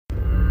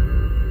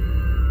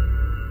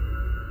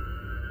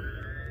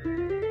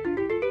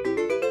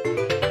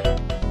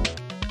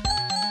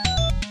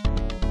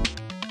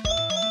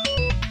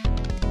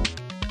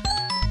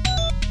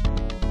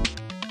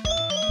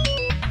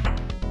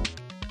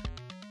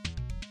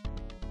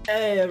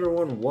Hey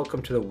everyone,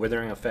 welcome to the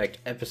Withering Effect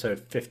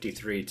episode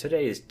 53.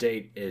 Today's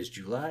date is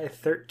July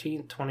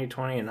 13th,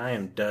 2020, and I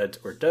am Duds,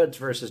 or Duds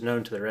versus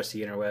known to the rest of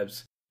the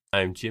interwebs.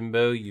 I'm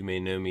Jimbo. You may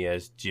know me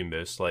as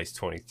Jimbo Slice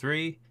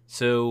 23.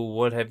 So,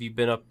 what have you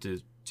been up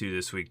to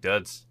this week,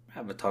 Duds? I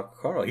have a talk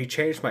with Carl. He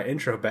changed my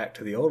intro back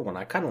to the old one.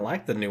 I kind of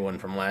like the new one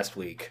from last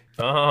week.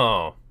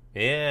 Oh,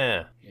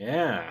 yeah.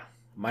 Yeah,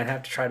 might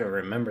have to try to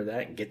remember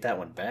that and get that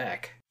one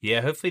back.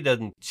 Yeah, hopefully it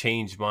doesn't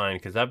change mine,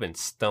 because I've been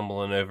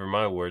stumbling over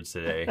my words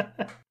today.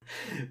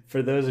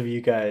 For those of you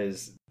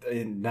guys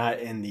not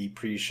in the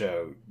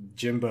pre-show,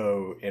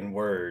 Jimbo and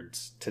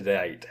words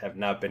tonight have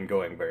not been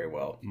going very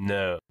well.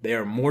 No. They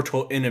are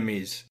mortal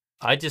enemies.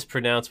 I just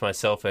pronounced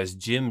myself as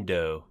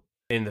Jimdo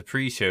in the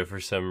pre-show for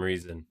some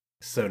reason.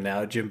 So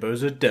now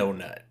Jimbo's a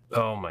donut.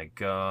 Oh my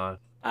god.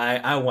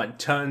 I want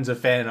tons of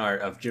fan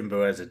art of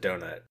Jimbo as a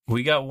donut.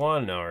 We got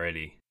one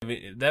already. I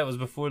mean, that was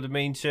before the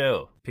main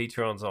show.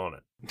 Patreon's on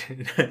it.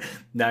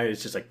 Now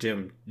it's just like,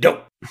 Jim,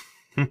 dope.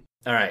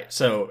 Alright,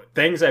 so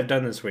things I've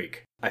done this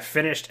week. I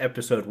finished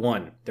episode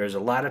 1. There's a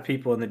lot of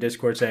people in the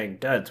Discord saying,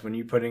 Duds, when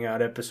you putting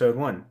out episode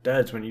 1?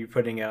 Duds, when you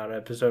putting out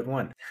episode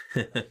 1?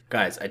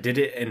 Guys, I did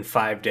it in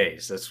 5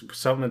 days. That's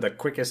some of the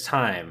quickest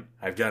time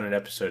I've done an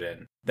episode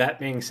in. That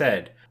being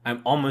said,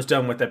 I'm almost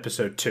done with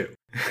episode 2.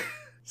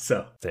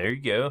 So there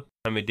you go.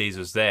 How many days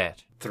was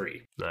that?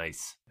 3.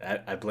 Nice.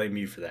 I blame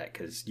you for that,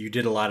 because you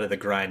did a lot of the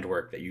grind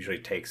work that usually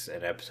takes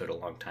an episode a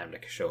long time to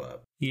show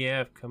up. Yeah,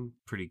 I've come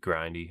pretty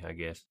grindy, I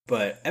guess.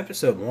 But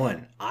episode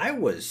 1, I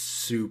was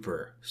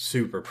super,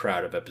 super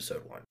proud of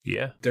episode 1.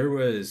 Yeah. There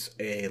was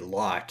a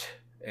lot,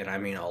 and I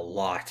mean a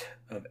lot,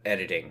 of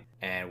editing.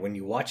 And when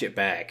you watch it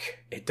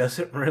back, it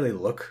doesn't really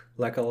look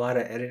like a lot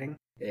of editing.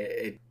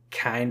 It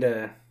kind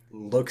of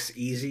looks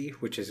easy,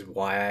 which is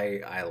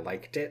why I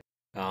liked it.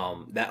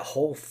 That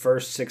whole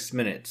first 6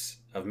 minutes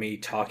of me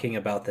talking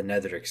about the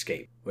Nether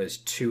Escape was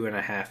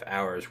 2.5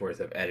 hours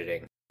worth of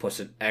editing, plus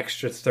an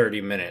extra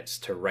 30 minutes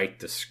to write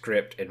the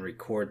script and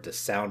record the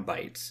sound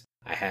bites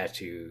I had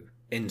to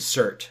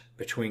insert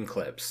between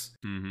clips.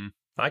 Mm-hmm.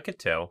 I could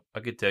tell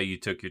you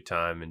took your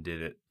time and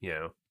did it,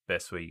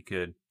 best way you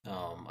could.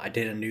 I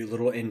did a new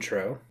little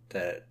intro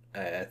that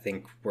I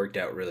think worked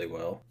out really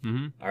well.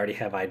 Mm-hmm. I already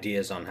have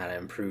ideas on how to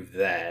improve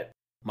that.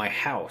 My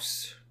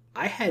house,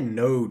 I had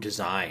no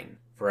design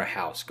for a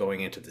house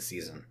going into the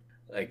season.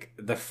 Like,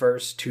 the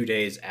first 2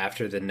 days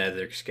after the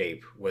Nether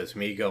Escape was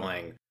me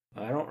going,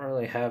 I don't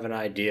really have an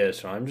idea,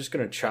 so I'm just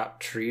going to chop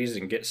trees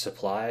and get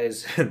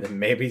supplies, and then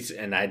maybe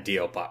an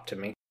idea will pop to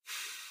me.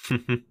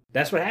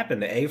 That's what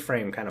happened. The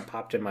A-frame kind of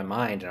popped in my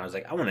mind, and I was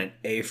like, I want an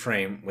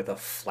A-frame with a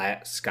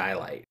flat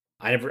skylight.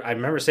 I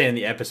remember saying in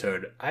the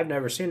episode, I've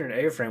never seen an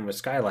A-frame with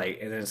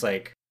skylight, and then it's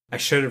like, I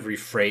should have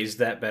rephrased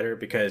that better,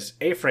 because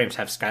A-frames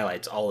have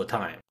skylights all the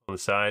time. On the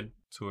side,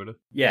 sort of?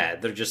 Yeah,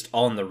 they're just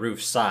on the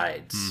roof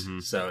sides, Mm-hmm.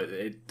 so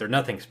they're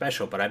nothing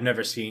special, but I've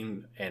never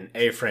seen an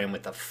A-frame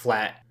with a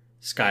flat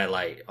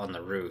skylight on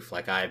the roof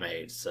like I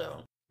made,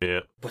 so.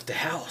 Yeah. But the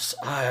house,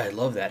 I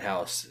love that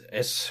house.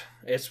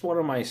 It's one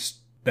of my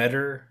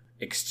better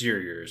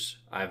exteriors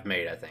I've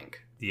made, I think.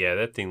 Yeah,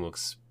 that thing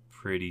looks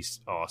pretty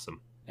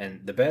awesome.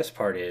 And the best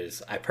part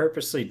is, I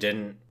purposely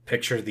didn't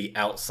picture the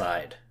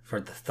outside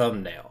for the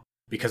thumbnail,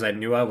 because I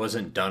knew I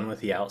wasn't done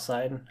with the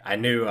outside. I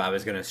knew I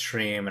was going to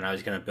stream, and I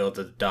was going to build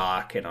the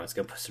dock, and I was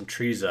going to put some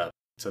trees up.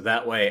 So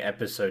that way,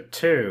 episode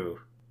 2,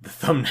 the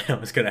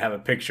thumbnail is going to have a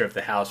picture of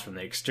the house from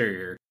the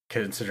exterior,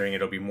 considering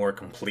it'll be more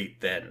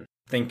complete then.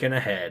 Thinking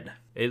ahead.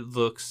 It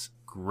looks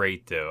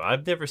great, though.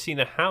 I've never seen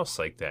a house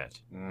like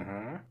that,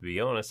 Mm-hmm. to be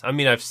honest. I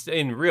mean, I've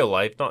in real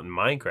life, not in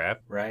Minecraft.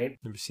 Right?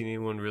 Never seen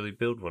anyone really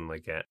build one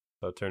like that.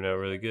 So it turned out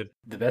really good.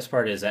 The best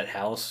part is that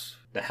house,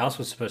 the house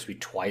was supposed to be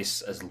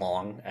twice as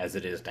long as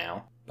it is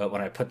now. But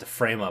when I put the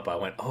frame up, I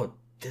went, oh,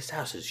 this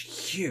house is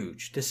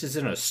huge. This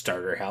isn't a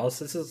starter house.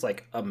 This is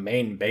like a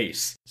main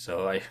base.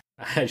 So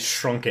I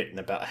shrunk it in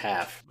about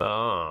half.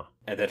 Ah.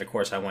 And then, of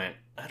course, I went,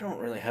 I don't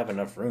really have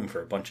enough room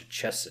for a bunch of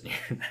chests in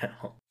here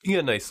now. You got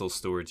a nice little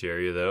storage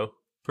area, though,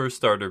 for a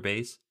starter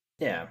base.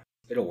 Yeah,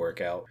 it'll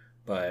work out.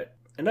 But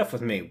enough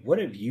with me. What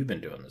have you been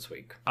doing this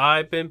week?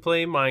 I've been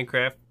playing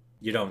Minecraft.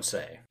 You don't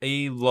say.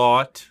 A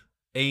lot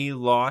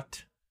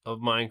of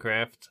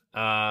Minecraft.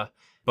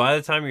 By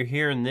the time you're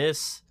hearing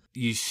this,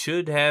 I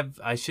should have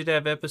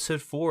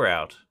episode 4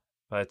 out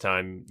by the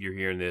time you're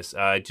hearing this.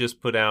 I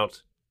just put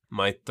out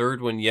my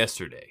 3rd one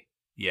yesterday.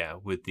 Yeah,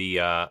 with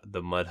the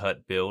Mud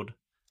Hut build.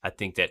 I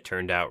think that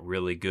turned out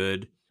really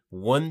good.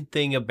 One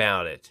thing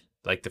about it,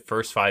 like the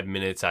first 5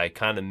 minutes, I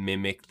kind of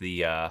mimicked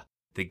the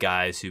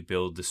guys who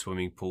build the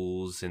swimming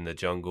pools in the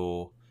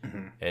jungle.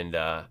 Mm-hmm. And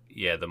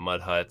the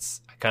Mud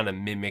Huts. I kind of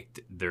mimicked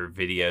their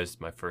videos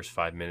my first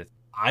 5 minutes.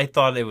 I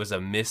thought it was a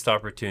missed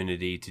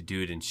opportunity to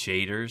do it in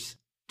shaders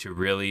to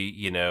really,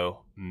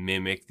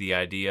 mimic the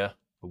idea.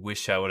 I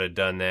wish I would have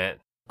done that.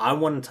 I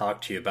want to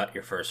talk to you about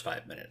your first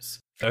 5 minutes.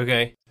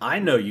 Okay. I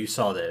know you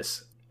saw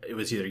this. It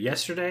was either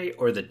yesterday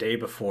or the day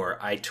before.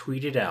 I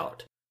tweeted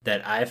out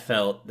that I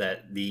felt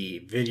that the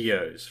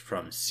videos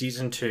from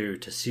season 2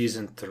 to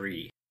season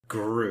 3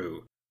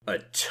 grew a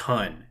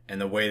ton in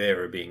the way they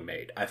were being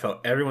made. I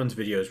felt everyone's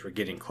videos were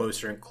getting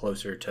closer and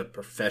closer to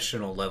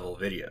professional level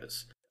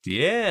videos.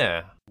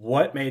 Yeah.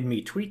 What made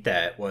me tweet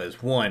that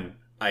was, one,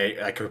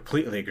 I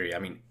completely agree. I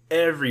mean,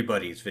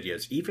 everybody's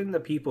videos, even the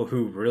people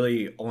who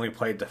really only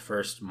played the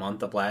first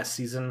month of last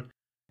season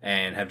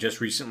and have just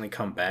recently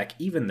come back,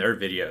 even their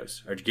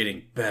videos are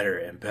getting better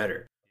and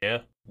better.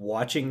 Yeah.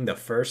 Watching the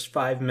first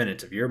 5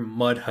 minutes of your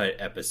Mud Hut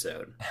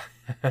episode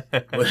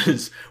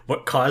was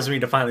what caused me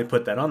to finally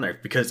put that on there,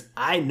 because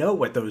I know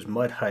what those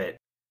Mud Hut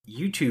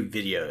YouTube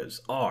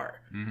videos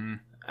are. Mm-hmm.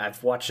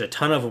 I've watched a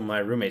ton of them. My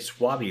roommate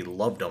Swabby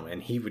loved them,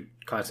 and he would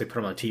constantly put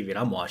them on TV, and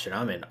I'm watching.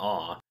 I'm in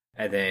awe.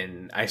 And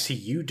then I see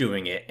you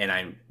doing it, and I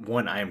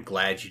am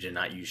glad you did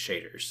not use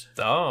shaders.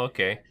 Oh,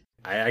 okay.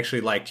 I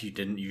actually liked you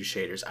didn't use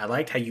shaders. I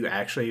liked how you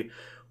actually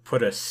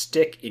put a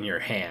stick in your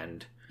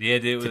hand to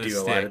do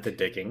a lot of the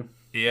digging.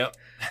 Yep.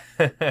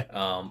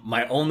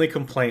 My only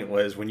complaint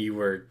was when you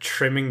were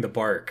trimming the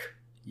bark,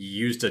 you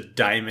used a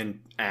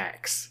diamond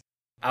axe.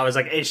 I was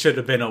like, it should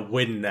have been a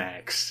wooden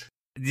axe.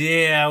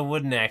 Yeah, a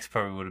wooden axe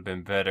probably would have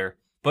been better.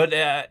 But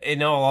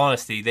in all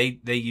honesty,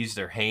 they use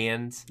their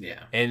hands.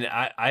 Yeah. And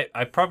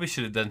I probably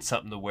should have done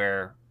something to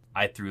where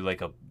I threw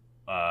like a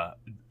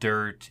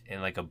dirt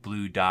and like a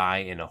blue dye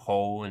in a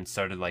hole and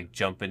started like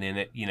jumping in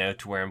it,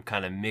 to where I'm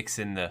kind of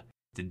mixing the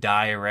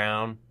dye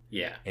around.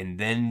 Yeah. And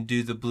then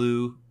do the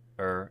blue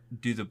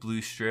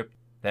strip.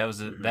 That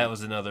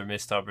was another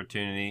missed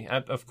opportunity.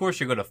 Of course,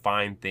 you're going to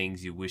find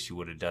things you wish you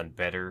would have done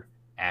better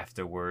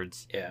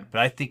afterwards. Yeah.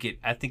 But I think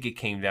it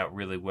came out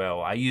really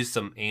well. I used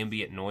some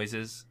ambient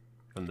noises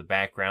from the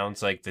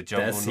backgrounds, like the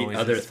jungle noises. That's the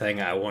other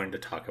thing I wanted to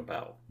talk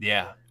about.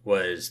 Yeah.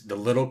 Was the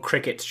little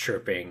crickets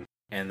chirping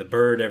and the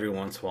bird every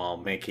once in a while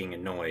making a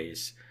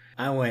noise.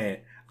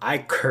 I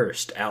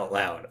cursed out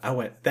loud. I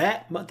went,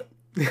 that mother...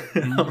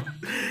 I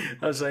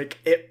was like,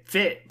 it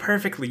fit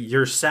perfectly.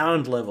 Your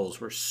sound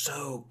levels were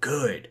so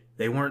good.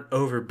 They weren't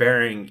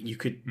overbearing. You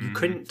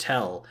couldn't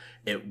tell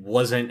it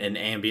wasn't an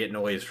ambient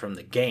noise from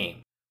the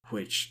game,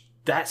 which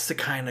that's the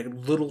kind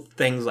of little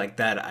things like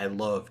that I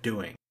love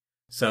doing.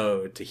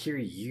 So to hear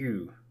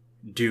you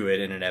do it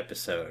in an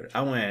episode,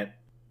 I went,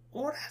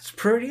 well, that's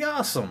pretty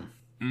awesome.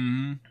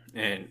 Mm-hmm.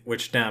 And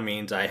which now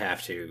means I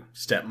have to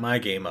step my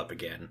game up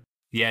again.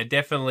 Yeah, I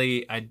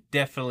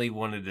definitely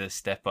wanted to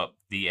step up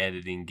the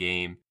editing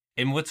game.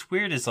 And what's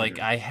weird is like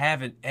I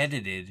haven't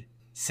edited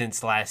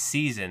since last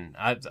season.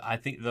 I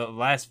think the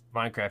last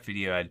Minecraft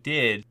video I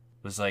did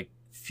was like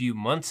a few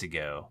months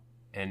ago.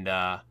 And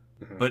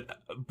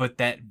but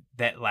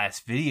that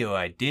last video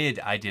I did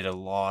a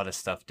lot of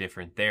stuff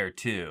different there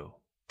too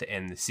to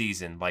end the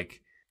season.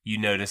 Like you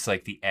notice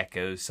like the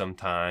echoes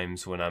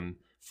sometimes when I'm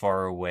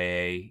far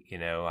away,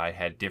 I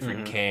had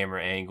different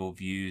camera angle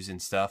views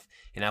and stuff,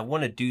 and I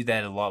want to do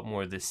that a lot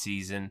more this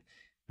season,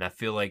 and I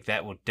feel like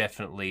that will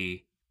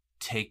definitely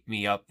take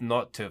me up,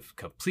 not to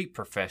complete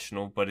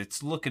professional, but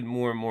it's looking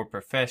more and more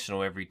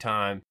professional every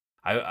time.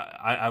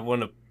 I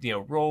want to,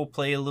 role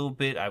play a little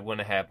bit. I want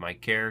to have my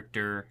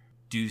character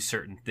do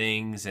certain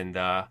things, and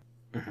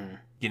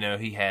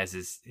he has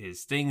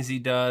his things he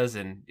does,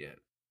 and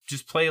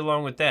just play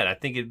along with that. I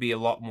think it'd be a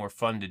lot more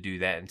fun to do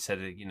that instead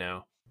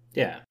of,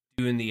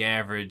 doing the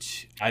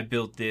average, I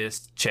built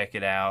this, check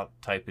it out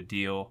type of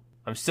deal.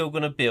 I'm still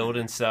going to build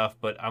and stuff,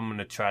 but I'm going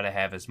to try to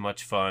have as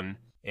much fun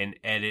and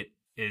edit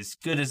as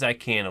good as I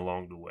can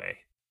along the way.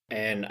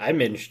 And I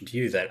mentioned to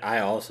you that I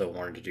also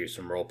wanted to do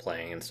some role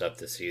playing and stuff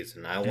this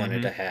season. I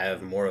wanted to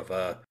have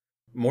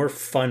more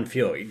fun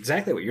feel.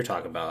 Exactly what you're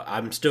talking about.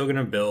 I'm still going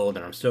to build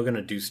and I'm still going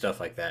to do stuff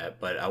like that,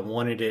 but I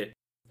wanted it,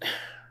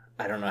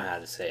 I don't know how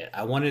to say it.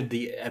 I wanted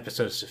the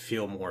episodes to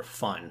feel more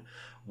fun.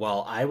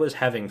 While I was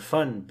having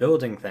fun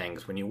building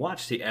things, when you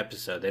watch the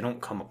episode, they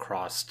don't come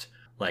across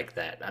like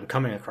that. I'm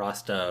coming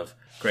across of,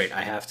 great,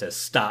 I have to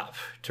stop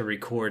to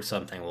record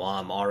something while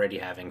I'm already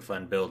having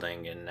fun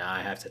building, and now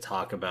I have to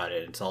talk about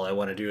it. It's all I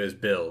want to do is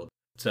build.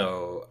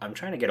 So I'm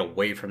trying to get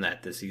away from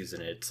that this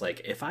season. It's like,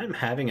 if I'm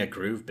having a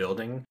groove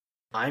building,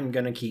 I'm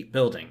going to keep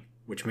building,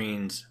 which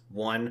means,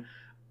 one,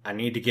 I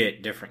need to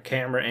get different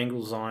camera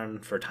angles on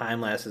for time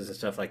lapses and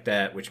stuff like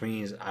that, which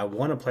means I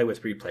want to play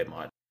with replay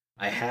mod.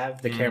 I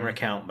have the camera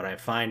count, but I'm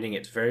finding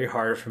it's very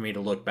hard for me to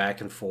look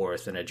back and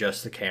forth and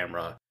adjust the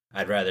camera.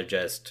 I'd rather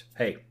just,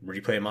 hey,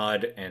 replay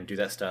mod and do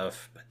that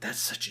stuff. But that's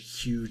such a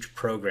huge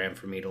program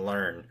for me to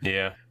learn.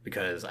 Yeah.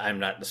 Because I'm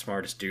not the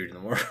smartest dude in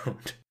the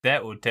world.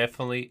 That would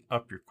definitely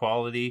up your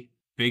quality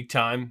big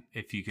time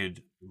if you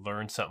could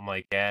learn something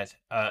like that.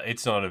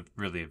 It's not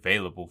really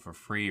available for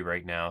free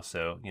right now.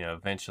 So,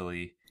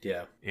 eventually,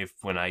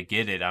 when I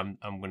get it, I'm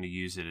going to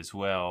use it as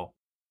well.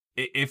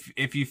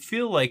 If you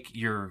feel like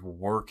you're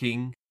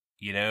working,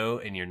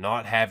 and you're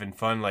not having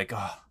fun, like,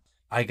 oh,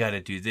 I got to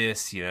do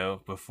this,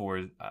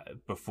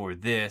 before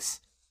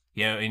this,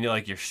 and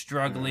you're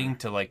struggling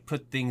to like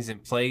put things in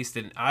place,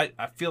 then I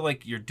feel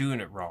like you're doing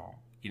it wrong,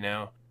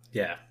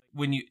 Yeah.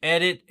 When you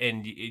edit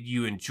and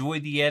you enjoy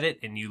the edit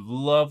and you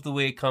love the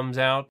way it comes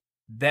out,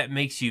 that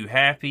makes you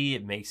happy.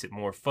 It makes it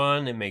more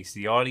fun. It makes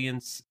the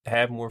audience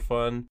have more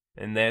fun.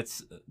 And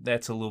that's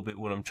a little bit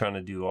what I'm trying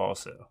to do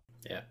also.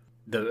 Yeah.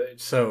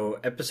 So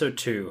episode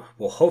 2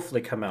 will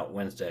hopefully come out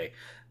Wednesday.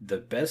 The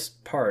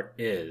best part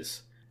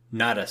is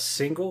not a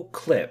single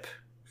clip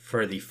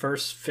for the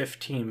first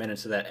 15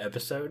 minutes of that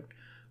episode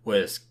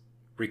was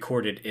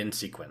recorded in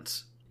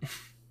sequence.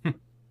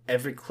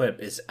 Every clip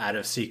is out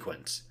of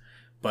sequence,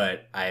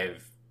 but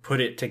I've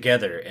put it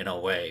together in a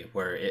way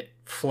where it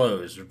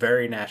flows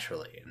very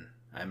naturally, and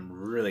I'm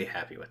really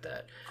happy with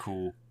that.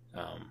 Cool.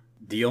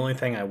 The only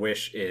thing I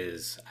wish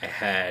is I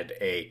had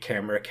a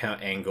camera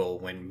count angle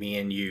when me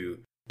and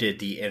you did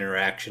the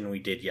interaction we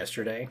did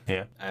yesterday.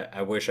 Yeah.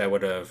 I wish I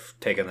would have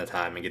taken the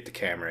time and get the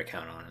camera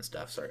count on and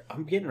stuff. Sorry,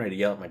 I'm getting ready to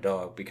yell at my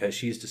dog because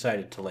she's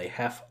decided to lay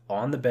half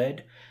on the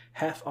bed,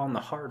 half on the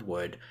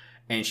hardwood,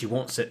 and she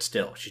won't sit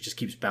still. She just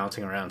keeps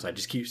bouncing around. So I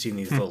just keep seeing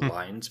these little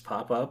lines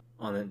pop up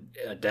on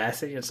the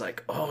Audacity. It's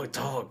like, oh,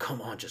 dog,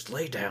 come on, just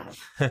lay down.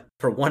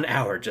 For 1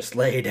 hour, just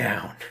lay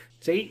down.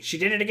 See, she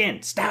did it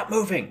again. Stop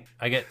moving.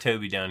 I got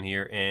Toby down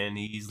here, and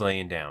he's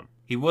laying down.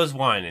 He was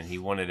whining. He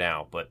wanted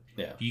out, but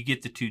Yeah. if you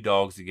get the two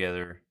dogs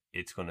together,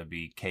 it's going to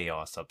be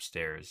chaos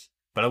upstairs.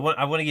 But I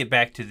want to get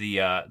back to the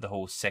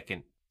whole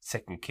second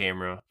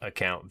camera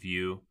account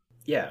view.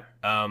 Yeah.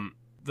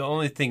 The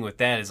only thing with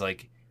that is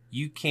like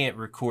you can't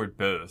record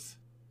both.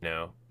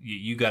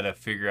 You got to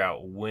figure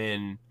out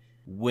when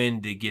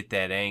to get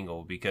that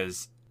angle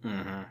because.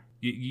 Mm-hmm.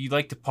 You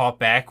like to pop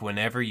back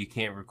whenever. You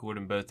can't record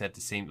them both at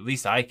the same. At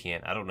least I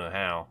can't. I don't know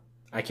how.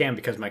 I can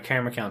because my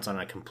camera count's on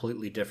a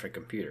completely different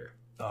computer.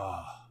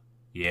 Oh,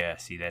 yeah.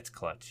 See, that's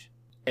clutch.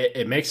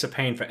 It makes a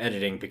pain for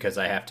editing because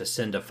I have to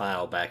send a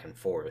file back and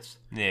forth.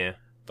 Yeah.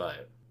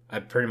 But I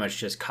pretty much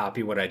just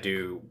copy what I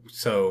do.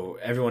 So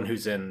everyone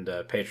who's in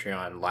the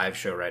Patreon live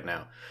show right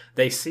now,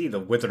 they see the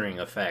Withering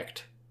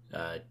Effect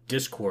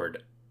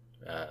Discord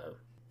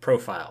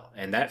profile,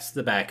 and that's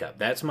the backup.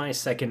 That's my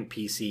second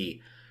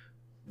PC.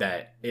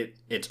 That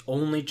its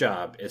only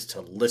job is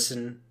to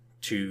listen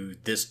to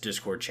this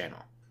Discord channel.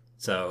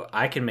 So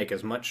I can make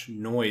as much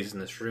noise in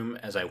this room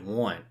as I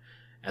want.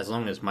 As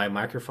long as my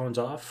microphone's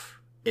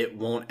off, it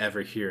won't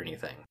ever hear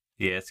anything.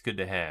 Yeah, it's good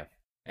to have.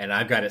 And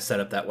I've got it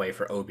set up that way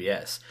for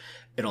OBS.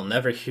 It'll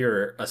never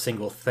hear a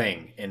single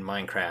thing in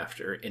Minecraft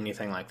or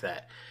anything like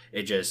that.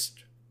 It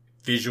just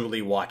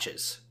visually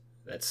watches.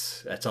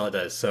 That's all it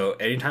does. So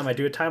anytime I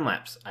do a time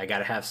lapse, I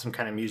gotta have some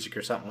kind of music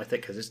or something with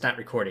it because it's not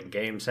recording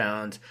game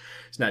sounds.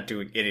 It's not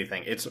doing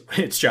anything.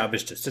 Its job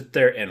is to sit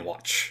there and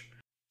watch.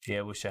 Yeah,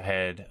 I wish I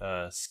had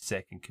a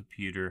second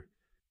computer.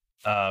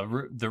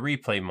 The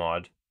replay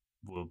mod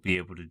will be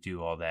able to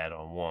do all that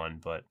on one,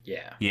 but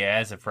yeah,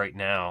 as of right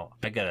now,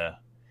 I gotta,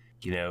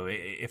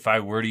 if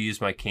I were to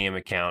use my cam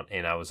account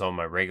and I was on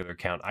my regular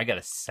account, I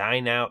gotta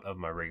sign out of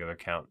my regular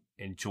account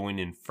and join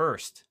in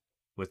first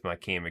with my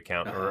cam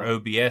account, or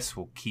OBS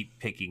will keep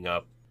picking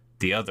up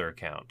the other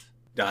account.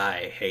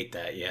 I hate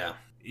that, yeah.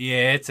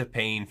 Yeah, it's a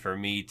pain for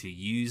me to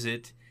use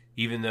it,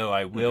 even though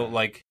I will,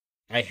 like,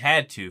 I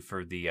had to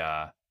for the,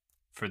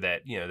 for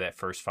that, that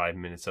first 5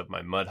 minutes of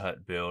my Mud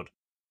Hut build.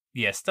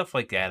 Yeah, stuff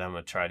like that, I'm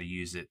going to try to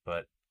use it,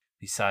 but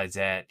besides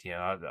that,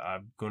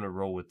 I'm going to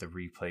roll with the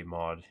replay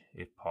mod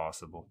if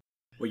possible.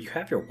 Well, you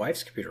have your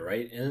wife's computer,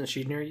 right? Isn't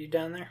she near you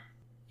down there?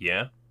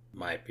 Yeah.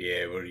 Might be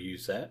able to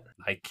use that.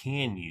 I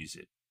can use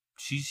it.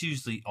 She's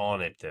usually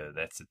on it, though.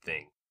 That's the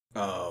thing.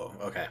 Oh,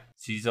 okay.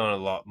 She's on a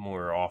lot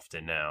more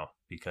often now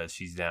because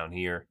she's down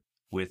here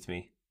with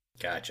me.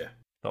 Gotcha.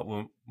 Not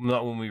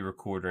when we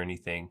record or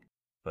anything,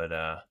 but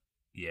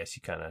yeah, she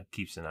kind of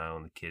keeps an eye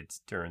on the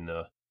kids during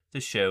the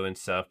show and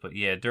stuff. But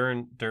yeah,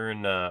 during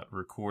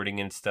recording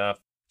and stuff,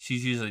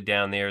 she's usually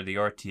down there. The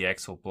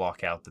RTX will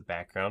block out the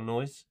background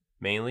noise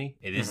mainly.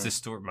 It is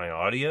distort my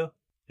audio.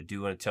 I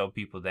do want to tell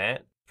people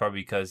that,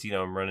 probably because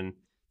I'm running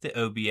the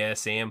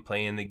OBS and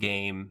playing the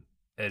game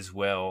as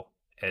well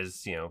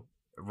as,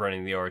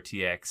 running the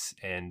RTX,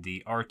 and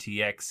the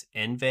RTX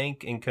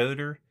NVENC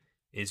encoder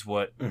is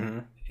what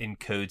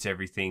encodes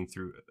everything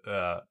through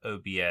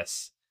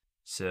OBS.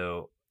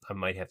 So I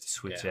might have to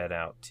switch that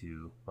out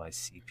to my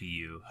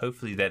CPU.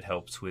 Hopefully that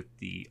helps with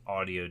the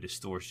audio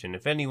distortion.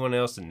 If anyone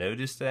else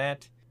noticed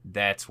that,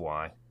 that's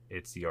why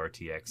it's the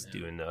RTX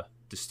doing the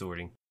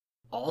distorting.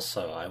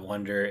 Also, I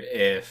wonder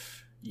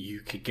if you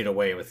could get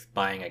away with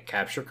buying a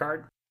capture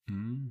card.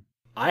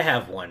 I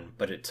have one,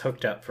 but it's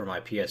hooked up for my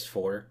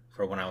PS4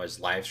 for when I was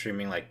live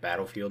streaming like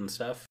Battlefield and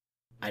stuff.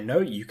 I know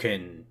you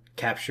can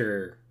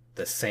capture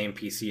the same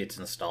PC it's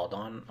installed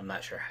on. I'm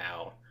not sure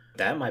how.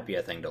 That might be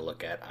a thing to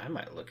look at. I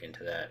might look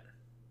into that.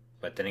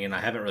 But then again,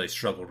 I haven't really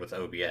struggled with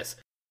OBS.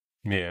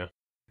 Yeah.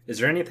 Is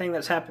there anything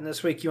that's happened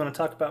this week you want to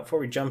talk about before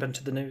we jump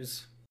into the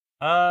news?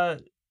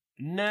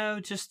 No,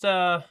 just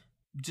I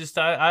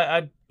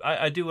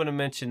do want to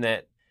mention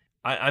that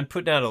I'm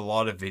putting out a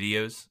lot of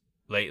videos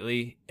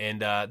lately,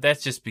 and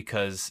that's just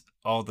because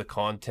all the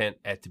content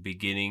at the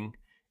beginning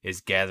is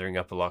gathering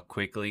up a lot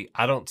quickly.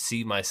 I don't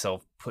see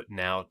myself putting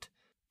out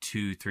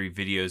 2-3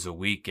 videos a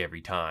week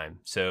every time.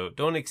 So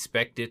don't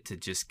expect it to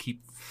just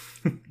keep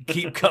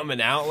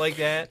coming out like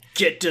that.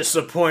 Get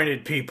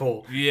disappointed,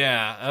 people.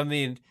 Yeah, I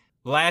mean,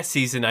 last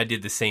season I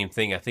did the same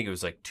thing. I think it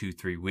was like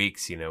 2-3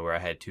 weeks, where I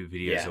had 2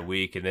 videos a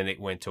week, and then it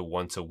went to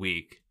once a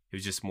week. It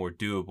was just more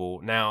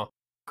doable. Now,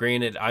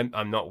 granted,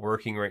 I'm not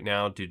working right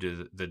now due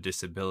to the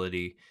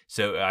disability,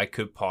 so I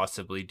could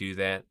possibly do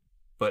that.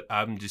 But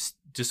I'm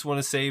just want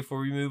to say before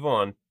we move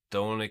on,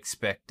 don't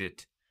expect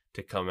it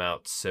to come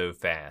out so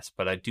fast.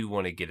 But I do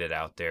want to get it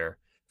out there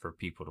for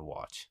people to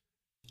watch.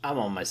 I'm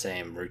on my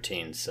same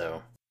routine,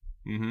 so.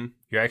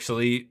 You're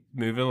actually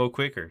moving a little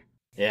quicker.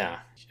 Yeah.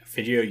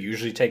 Video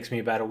usually takes me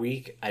about a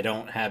week. I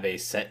don't have a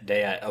set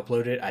day I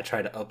upload it. I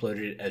try to upload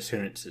it as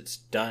soon as it's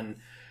done.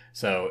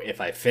 So if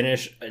I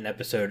finish an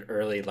episode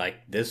early like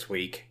this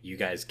week, you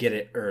guys get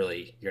it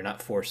early. You're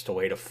not forced to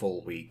wait a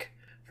full week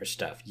for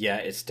stuff. Yeah,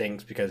 it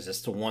stinks because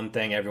it's the one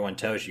thing everyone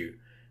tells you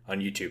on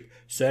YouTube.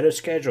 Set a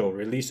schedule,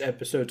 release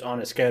episodes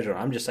on a schedule.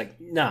 I'm just like,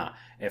 nah.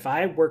 If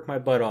I work my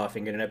butt off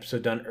and get an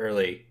episode done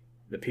early,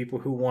 the people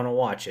who want to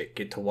watch it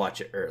get to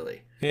watch it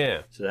early.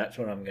 Yeah. So that's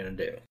what I'm going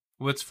to do.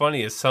 What's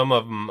funny is some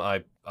of them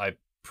I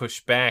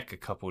push back a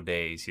couple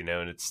days, and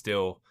it's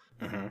still,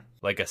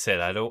 like I said,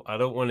 I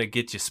don't want to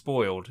get you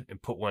spoiled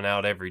and put one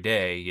out every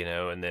day,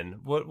 and then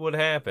what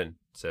happened?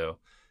 So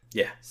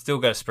yeah, still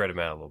got to spread them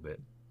out a little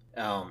bit.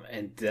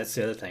 And that's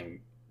the other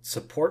thing.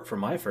 Support for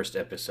my first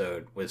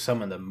episode was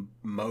some of the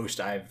most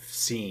I've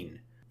seen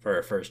for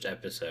a first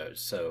episode.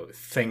 So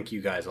thank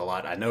you guys a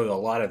lot. I know a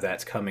lot of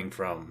that's coming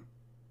from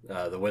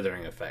the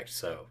Withering Effect.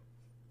 So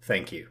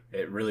thank you.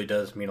 It really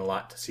does mean a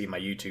lot to see my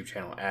YouTube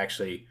channel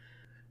actually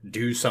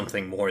do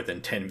something more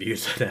than 10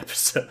 views an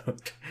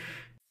episode.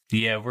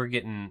 Yeah, we're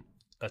getting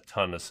a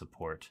ton of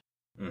support.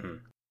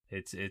 Mm-hmm.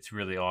 It's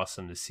really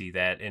awesome to see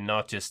that, and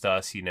not just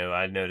us.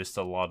 I noticed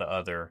a lot of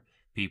other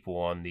people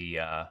on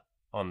the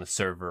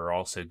server are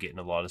also getting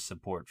a lot of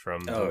support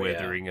from the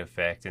Withering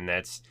Effect, and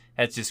that's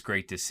just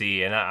great to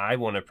see. And I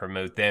want to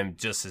promote them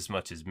just as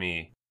much as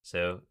me.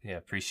 So yeah,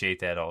 appreciate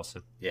that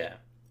also. Yeah,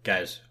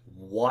 guys,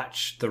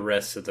 watch the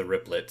rest of the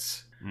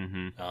Riplets.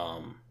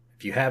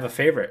 If you have a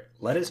favorite,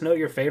 let us know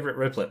your favorite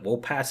Riplet. We'll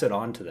pass it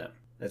on to them.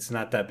 It's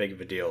not that big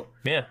of a deal.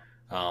 Yeah.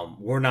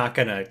 We're not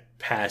going to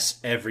pass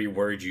every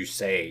word you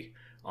say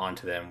on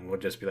to them. We'll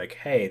just be like,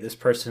 hey, this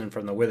person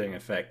from the Withering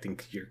Effect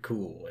thinks you're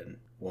cool, and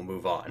we'll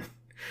move on.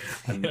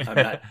 I'm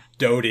not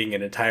doting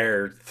an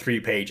entire 3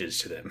 pages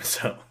to them,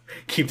 so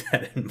keep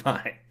that in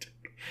mind.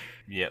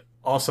 Yep.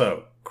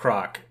 Also,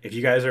 Croc. If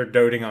you guys are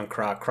doting on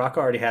Croc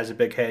already has a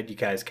big head. You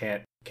guys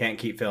can't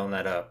keep filling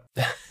that up.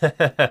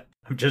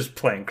 I'm just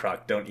playing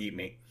Croc. Don't eat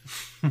me.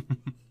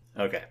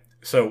 Okay.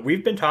 So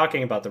we've been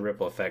talking about the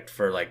ripple effect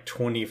for like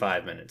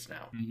 25 minutes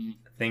now. I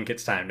think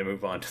it's time to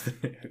move on to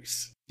the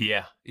news.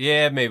 Yeah,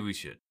 maybe we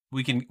should.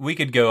 We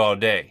could go all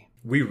day.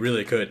 We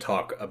really could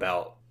talk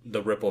about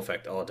the ripple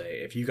effect all day.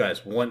 If you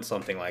guys want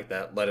something like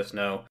that, let us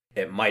know.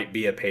 It might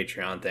be a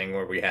Patreon thing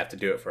where we have to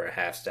do it for a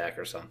half stack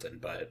or something,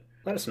 but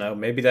let us know.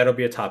 Maybe that'll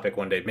be a topic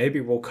one day. Maybe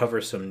we'll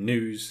cover some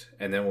news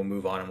and then we'll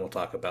move on and we'll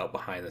talk about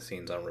behind the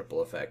scenes on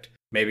ripple effect.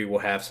 Maybe we'll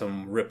have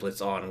some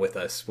Riplets on with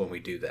us when we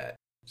do that.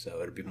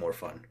 So it'll be more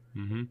fun.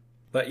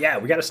 But yeah,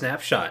 we got a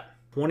snapshot.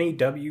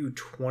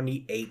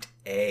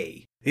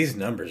 20W28A. These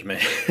numbers,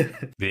 man.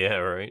 Yeah,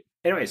 right.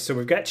 Anyway, so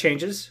we've got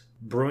changes.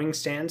 Brewing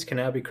stands can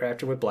now be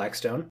crafted with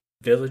Blackstone.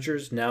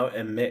 Villagers now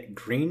emit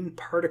green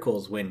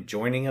particles when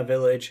joining a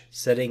village,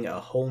 setting a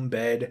home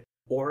bed,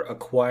 or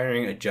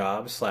acquiring a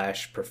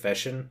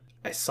job/profession.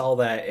 I saw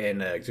that in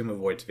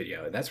Xumavoid's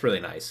video, and that's really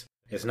nice.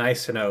 It's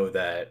nice to know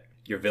that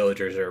your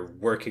villagers are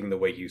working the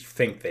way you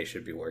think they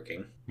should be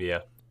working. Yeah.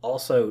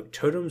 Also,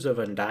 Totems of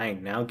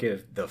Undying now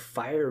give the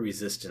fire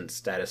resistance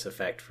status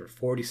effect for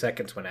 40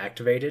 seconds when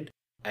activated.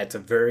 It's a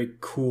very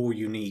cool,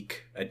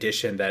 unique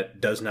addition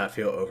that does not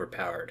feel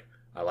overpowered.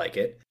 I like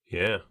it.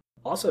 Yeah.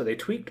 Also, they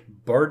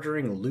tweaked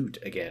bartering loot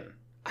again.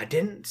 They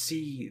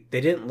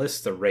didn't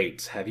list the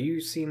rates. Have you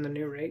seen the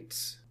new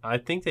rates? I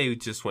think they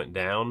just went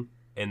down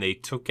and they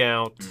took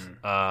out,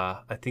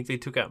 I think they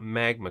took out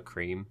Magma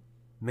Cream.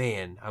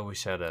 Man, I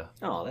wish I'd have.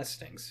 Oh, that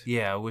stings.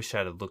 Yeah, I wish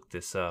I'd have looked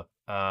this up.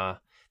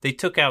 They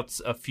took out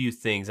a few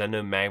things. I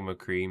know Magma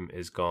Cream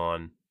is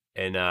gone,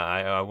 and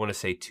I want to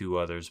say 2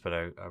 others, but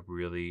I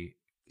really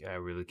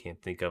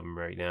can't think of them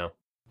right now.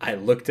 I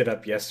looked it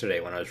up yesterday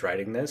when I was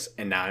writing this,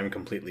 and now I'm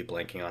completely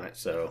blanking on it,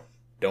 so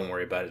don't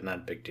worry about it. Not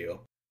a big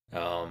deal.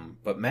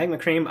 But Magma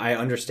Cream, I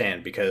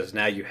understand, because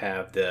now you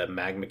have the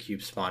Magma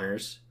Cube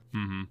spawners,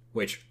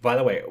 which, by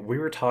the way, we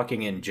were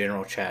talking in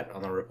general chat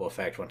on the Ripple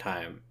Effect one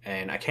time,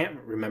 and I can't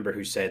remember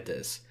who said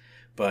this,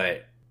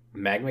 but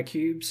Magma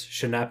Cubes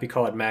should not be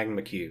called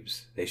Magma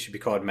Cubes. They should be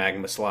called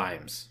Magma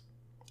Slimes.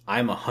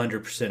 I'm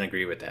 100%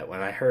 agree with that. When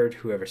I heard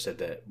whoever said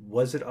that,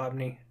 was it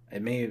Omni? I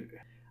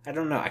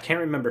don't know. I can't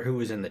remember who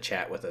was in the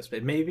chat with us, but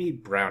it may be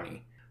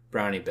Brownie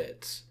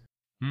Bits.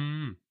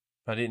 I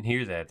didn't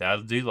hear that. I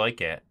do like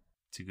that.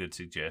 It's a good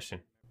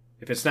suggestion.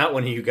 If it's not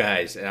one of you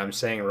guys and I'm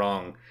saying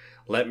wrong,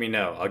 let me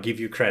know. I'll give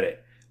you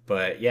credit.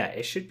 But yeah,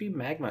 it should be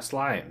magma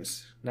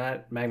slimes,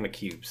 not magma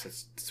cubes.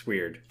 It's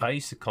weird. I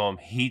used to call them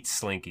heat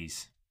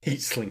slinkies. Heat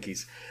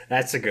slinkies.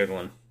 That's a good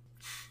one.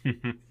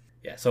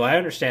 Yeah, so I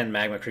understand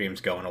magma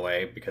creams going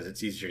away because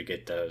it's easier to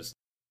get those.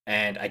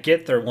 And I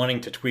get they're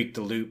wanting to tweak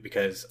the loot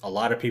because a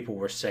lot of people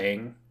were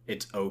saying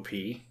it's OP.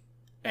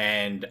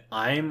 And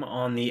I'm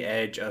on the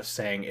edge of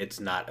saying it's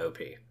not OP.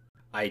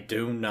 I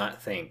do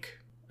not think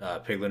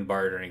Piglin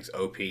Bartering's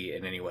OP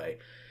in any way.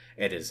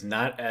 It is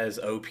not as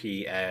OP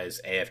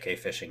as AFK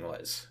fishing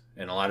was.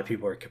 And a lot of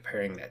people are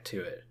comparing that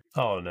to it.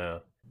 Oh,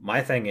 no.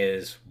 My thing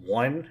is,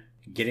 one,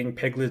 getting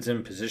piglets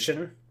in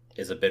position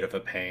is a bit of a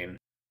pain.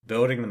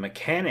 Building the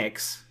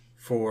mechanics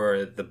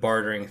for the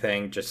bartering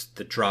thing, just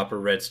the dropper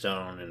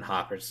redstone and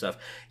hopper stuff,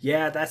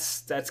 yeah,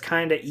 that's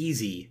kind of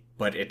easy,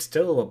 but it's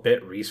still a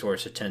bit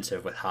resource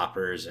intensive with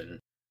hoppers and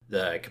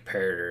the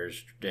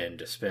comparators and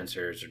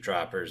dispensers or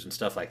droppers and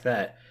stuff like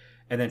that.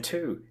 And then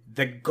two,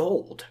 the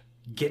gold.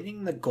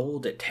 Getting the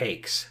gold it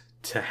takes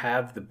to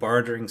have the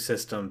bartering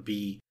system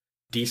be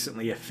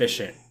decently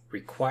efficient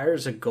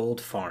requires a gold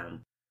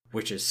farm,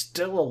 which is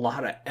still a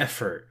lot of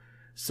effort.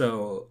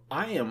 So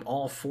I am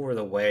all for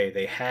the way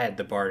they had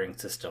the bartering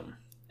system.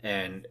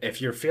 And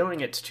if you're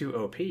feeling it's too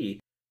OP,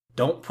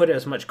 don't put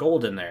as much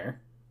gold in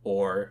there,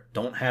 or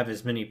don't have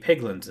as many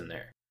piglins in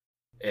there.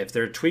 If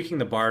they're tweaking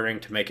the bartering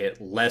to make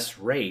it less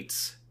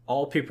rates,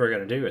 all people are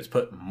going to do is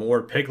put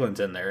more piglins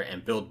in there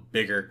and build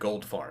bigger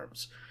gold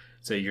farms.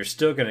 So you're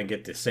still going to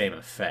get the same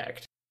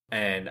effect.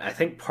 And I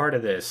think part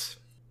of this,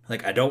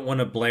 like, I don't want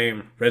to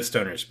blame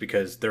Redstoners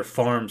because their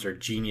farms are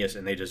genius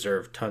and they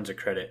deserve tons of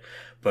credit.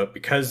 But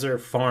because their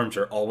farms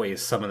are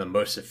always some of the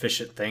most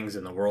efficient things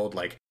in the world,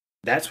 like,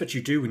 that's what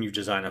you do when you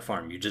design a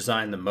farm. You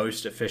design the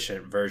most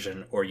efficient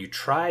version, or you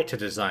try to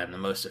design the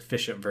most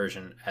efficient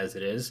version as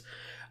it is.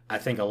 I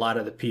think a lot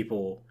of the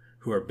people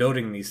who are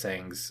building these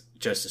things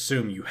just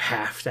assume you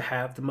have to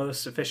have the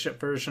most efficient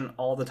version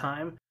all the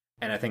time.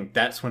 And I think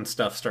that's when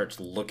stuff starts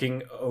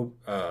looking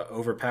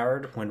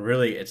overpowered, when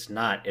really it's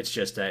not. It's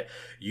just that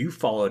you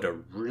followed a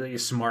really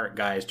smart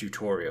guy's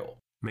tutorial.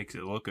 Makes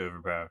it look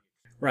overpowered.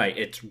 Right,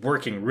 it's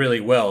working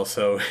really well,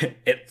 so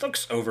it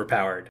looks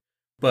overpowered.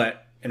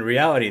 But in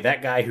reality,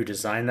 that guy who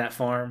designed that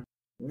farm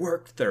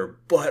worked their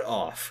butt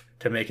off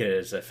to make it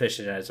as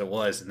efficient as it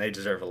was, and they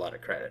deserve a lot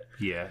of credit.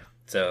 Yeah.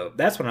 So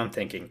that's what I'm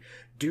thinking.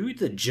 Do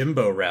the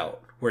Jimbo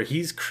route, where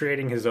he's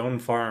creating his own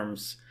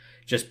farms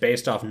just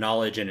based off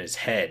knowledge in his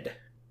head.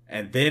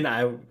 And then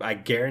I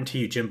guarantee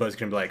you Jimbo's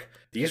going to be like,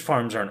 these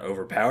farms aren't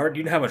overpowered.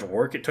 You know how much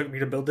work it took me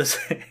to build this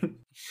thing?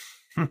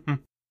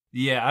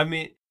 Yeah, I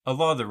mean, a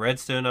lot of the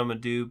redstone I'm going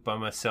to do by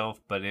myself,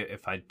 but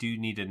if I do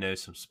need to know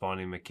some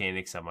spawning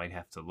mechanics, I might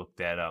have to look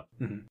that up.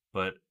 Mm-hmm.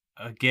 But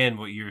again,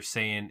 what you're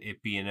saying,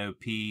 it being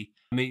OP,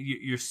 I mean,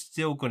 you're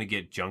still going to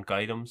get junk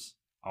items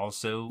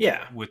also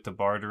with the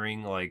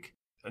bartering. Like,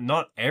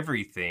 not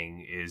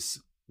everything is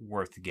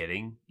worth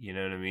getting, you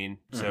know what I mean?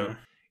 Mm-hmm. So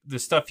the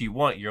stuff you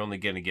want, you're only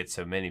going to get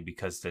so many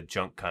because the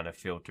junk kind of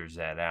filters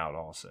that out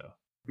also.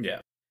 Yeah.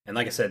 And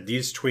like I said,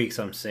 these tweaks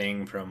I'm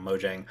seeing from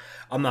Mojang,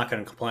 I'm not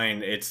going to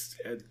complain. It's,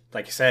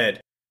 like you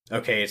said,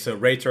 okay, so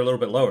rates are a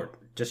little bit lower.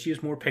 Just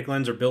use more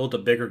piglins or build a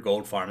bigger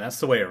gold farm. That's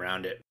the way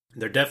around it.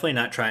 They're definitely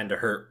not trying to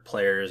hurt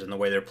players in the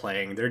way they're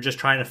playing. They're just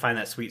trying to find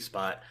that sweet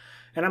spot.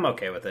 And I'm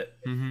okay with it.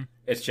 Mm-hmm.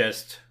 It's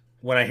just,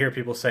 when I hear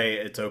people say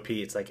it's OP,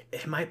 it's like,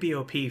 it might be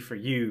OP for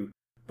you,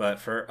 but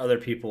for other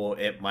people,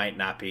 it might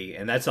not be.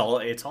 And that's all,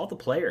 it's all the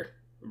player.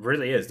 It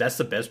really is. That's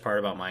the best part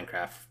about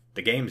Minecraft.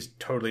 The game's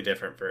totally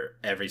different for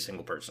every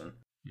single person.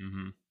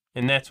 Mm-hmm.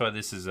 And that's why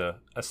this is a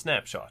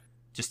snapshot,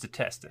 just to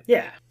test it.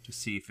 Yeah. To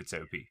see if it's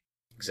OP.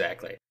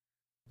 Exactly.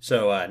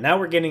 So now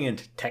we're getting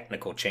into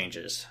technical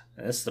changes.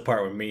 And this is the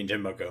part where me and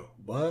Jimbo go,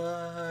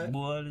 what?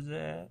 What is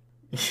that?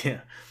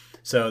 Yeah.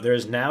 So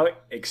there's now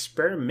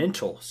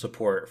experimental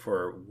support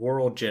for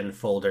World Gen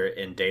folder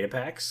in data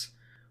packs,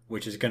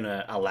 which is going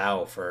to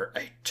allow for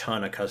a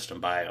ton of custom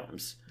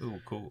biomes. Oh,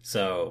 cool.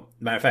 So,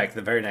 matter of fact,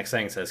 the very next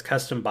thing says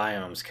custom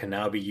biomes can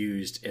now be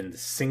used in the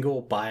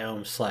single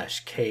biome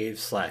 / cave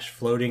 /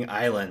 floating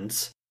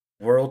islands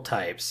world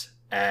types.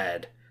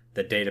 Add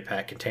the data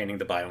pack containing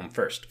the biome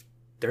first.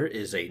 There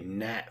is a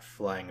gnat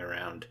flying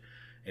around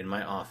in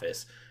my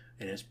office,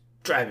 and it's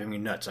driving me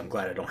nuts. I'm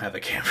glad I don't have a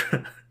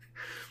camera.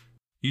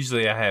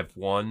 Usually I have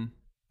one,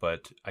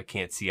 but I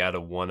can't see out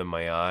of one of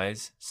my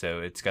eyes,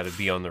 so it's got to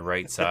be on the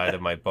right side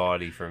of my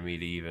body for me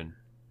to even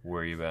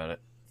worry about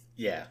it.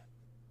 Yeah.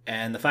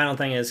 And the final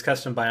thing is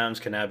custom biomes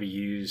can now be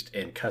used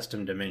in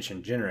custom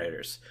dimension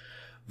generators.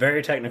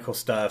 Very technical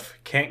stuff.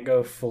 Can't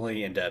go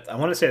fully in depth. I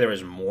want to say there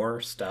was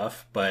more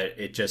stuff, but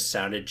it just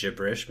sounded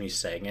gibberish me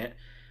saying it.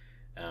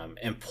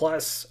 And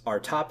plus, our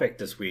topic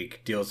this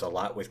week deals a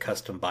lot with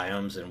custom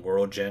biomes in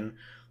World Gen,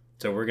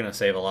 so we're going to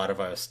save a lot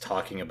of us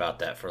talking about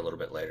that for a little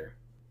bit later.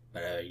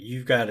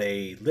 You've got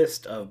a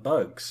list of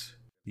bugs.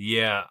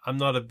 Yeah, I'm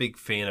not a big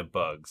fan of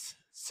bugs.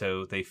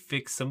 So they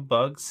fixed some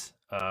bugs.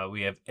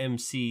 We have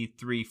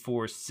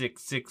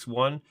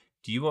MC34661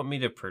 Do you want me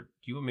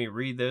to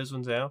read those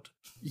ones out?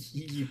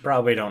 You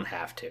probably don't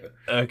have to.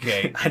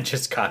 Okay. I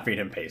just copied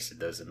and pasted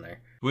those in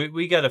there.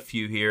 We got a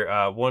few here.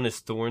 One is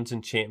Thorn's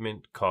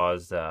enchantment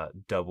caused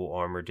double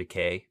armor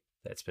decay.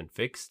 That's been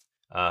fixed.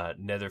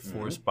 Nether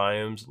forest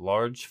biomes,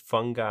 large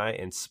fungi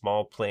and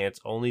small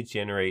plants only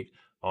generate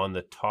on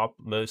the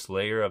topmost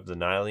layer of the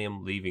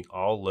Nylium, leaving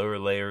all lower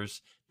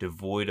layers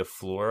devoid of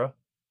flora.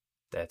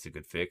 That's a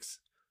good fix.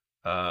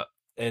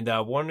 And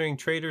wandering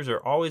traders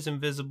are always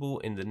invisible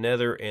in the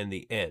Nether and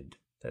the End.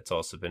 That's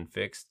also been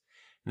fixed.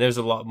 And there's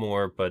a lot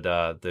more, but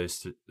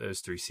those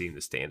three seem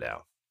to stand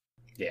out.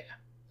 Yeah.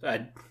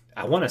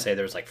 I want to say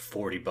there's like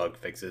 40 bug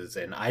fixes,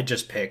 and I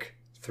just pick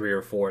 3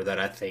 or 4 that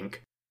I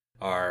think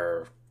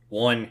are,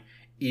 1,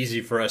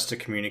 easy for us to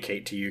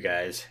communicate to you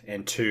guys,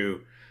 and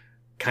 2,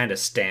 kind of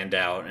stand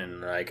out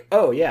and like,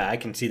 oh yeah, I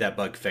can see that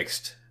bug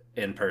fixed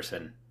in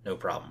person. No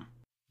problem.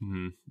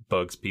 Mm-hmm.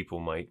 Bugs people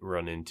might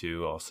run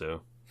into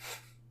also.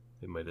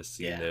 They might have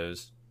seen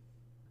those.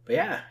 But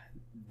yeah,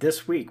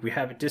 this week we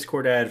have a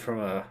Discord ad from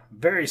a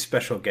very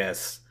special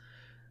guest.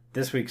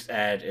 This week's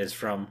ad is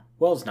from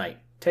Wells Knight.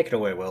 Take it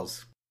away,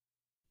 Wells.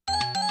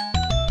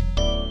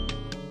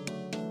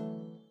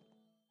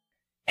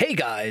 Hey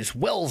guys,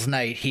 Wells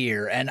Knight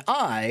here, and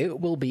I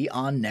will be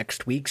on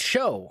next week's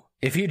show.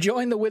 If you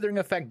join the Withering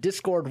Effect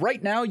Discord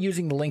right now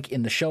using the link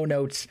in the show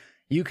notes,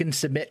 you can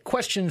submit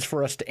questions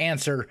for us to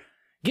answer.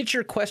 Get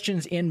your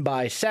questions in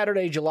by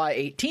Saturday, July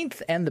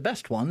 18th, and the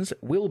best ones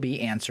will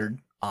be answered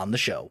on the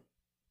show.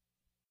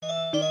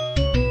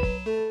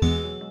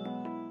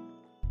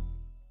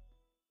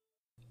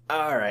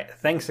 Alright,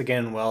 thanks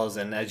again, Wells,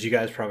 and as you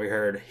guys probably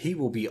heard, he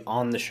will be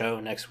on the show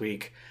next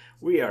week.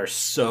 We are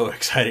so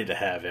excited to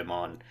have him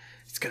on.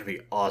 It's going to be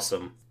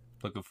awesome.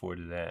 Looking forward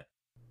to that.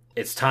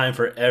 It's time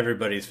for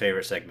everybody's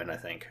favorite segment, I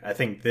think. I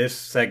think this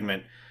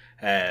segment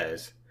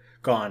has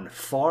gone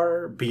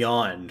far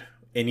beyond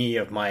any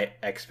of my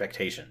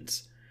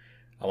expectations.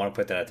 I want to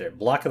put that out there.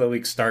 Block of the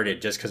Week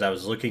started just because I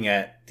was looking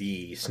at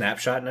the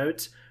snapshot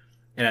notes,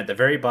 and at the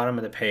very bottom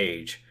of the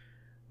page,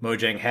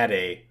 Mojang had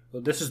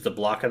well, this is the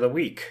Block of the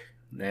Week.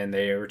 And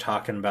they were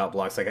talking about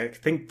blocks. Like, I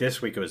think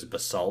this week it was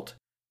Basalt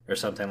or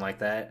something like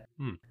that.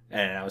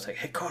 And I was like,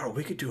 hey, Carl,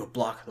 we could do a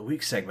Block of the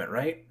Week segment,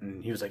 right?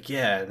 And he was like,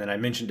 yeah. And then I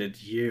mentioned it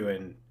to you,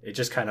 and it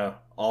just kind of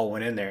all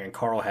went in there. And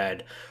Carl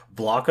had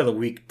Block of the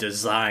Week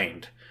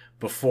designed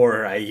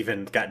before I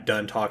even got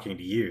done talking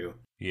to you.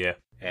 Yeah.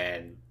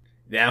 And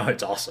now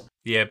it's awesome.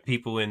 Yeah,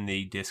 people in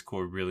the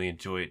Discord really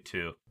enjoy it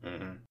too.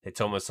 Mm-hmm. It's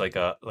almost like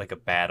a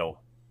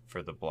battle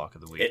for the Block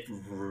of the Week. It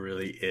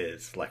really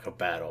is like a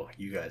battle.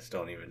 You guys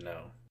don't even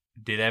know.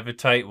 Did have a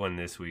tight one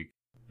this week.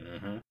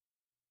 Mm-hmm.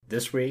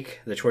 This week,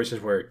 the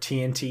choices were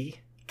TNT,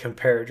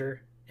 Comparator,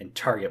 and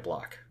Target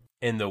Block.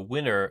 And the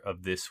winner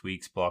of this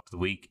week's Block of the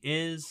Week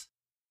is...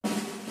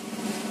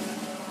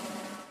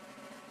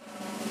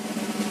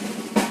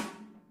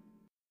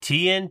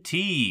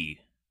 TNT,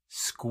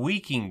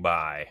 squeaking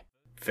by.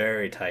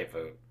 Very tight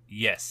vote.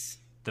 Yes.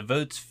 The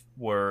votes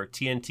were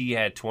TNT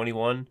had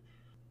 21,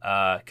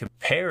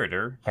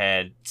 Comparator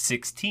had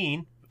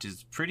 16, which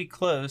is pretty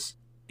close.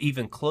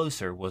 Even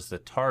closer was the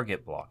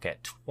Target Block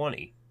at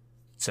 20.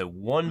 So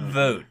one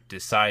vote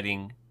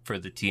deciding for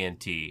the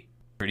TNT.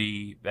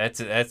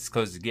 That's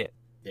close to get.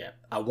 Yeah.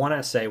 I want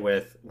to say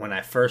when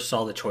I first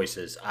saw the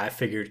choices, I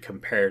figured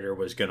Comparator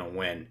was going to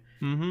win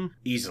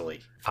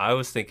easily. I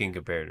was thinking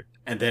Comparator.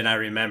 And then I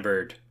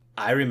remembered,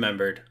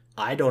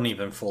 I don't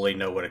even fully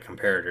know what a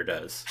comparator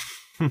does.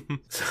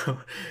 So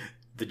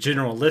the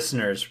general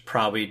listeners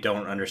probably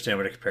don't understand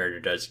what a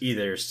comparator does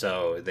either,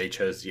 so they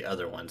chose the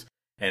other ones.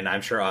 And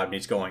I'm sure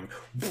Omni's going,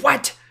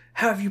 what?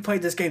 How have you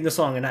played this game this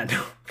long and not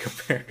know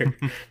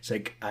comparator? It's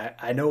like,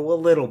 I know a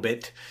little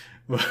bit,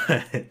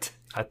 but...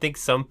 I think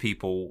some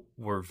people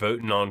were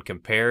voting on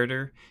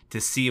Comparator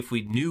to see if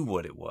we knew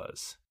what it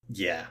was.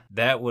 Yeah.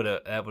 That would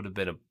have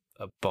been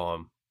a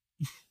bomb.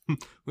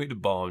 We'd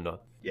have bombed on.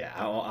 Yeah,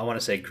 I want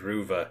to say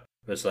Groova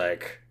was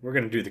like, we're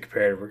going to do the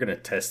comparator. We're going to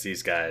test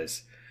these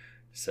guys.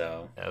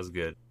 So that was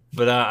good.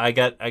 But I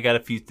got a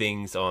few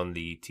things on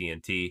the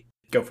TNT.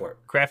 Go for it.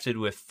 Crafted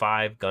with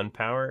 5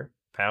 gunpowder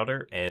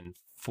and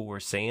 4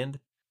 sand.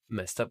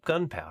 Messed up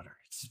gunpowder.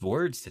 It's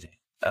words today.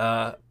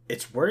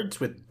 It's words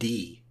with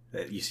D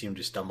that you seem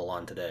to stumble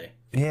on today.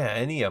 Yeah,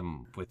 any of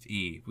them with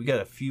E. We got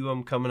a few of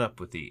them coming up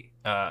with E.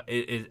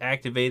 It is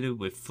activated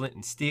with flint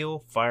and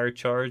steel, fire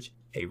charge,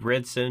 a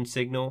redstone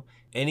signal,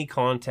 any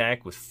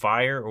contact with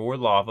fire or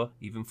lava,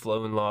 even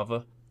flowing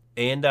lava,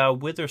 and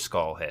wither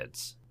skull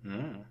heads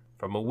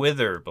from a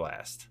wither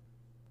blast.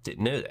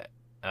 Didn't know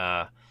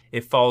that.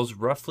 It falls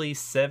roughly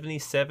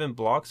 77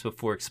 blocks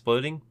before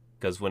exploding,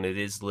 because when it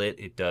is lit,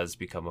 it does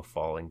become a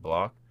falling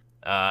block.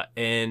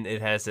 And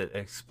it has an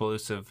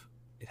explosive.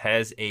 It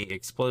has a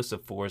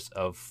explosive force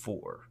of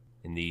 4,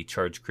 and the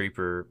charge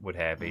creeper would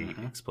have a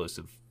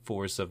explosive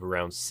force of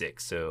around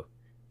 6. So,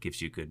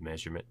 gives you good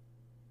measurement.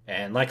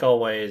 And like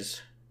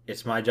always,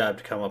 it's my job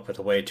to come up with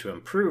a way to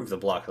improve the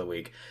block of the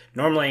week.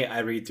 Normally, I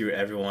read through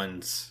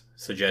everyone's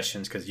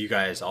suggestions because you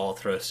guys all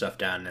throw stuff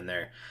down in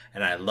there,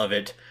 and I love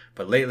it.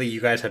 But lately,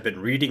 you guys have been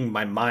reading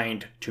my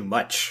mind too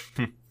much.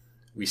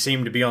 We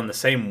seem to be on the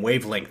same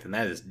wavelength, and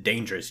that is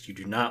dangerous. You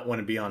do not want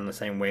to be on the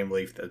same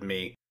wavelength as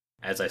me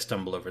as I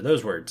stumble over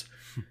those words.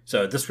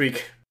 So this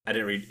week, I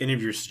didn't read any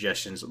of your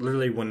suggestions.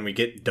 Literally, when we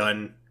get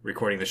done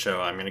recording the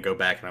show, I'm going to go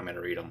back and I'm going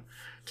to read them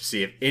to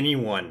see if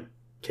anyone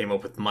came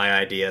up with my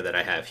idea that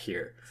I have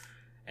here.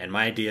 And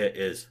my idea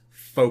is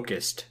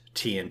focused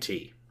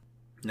TNT.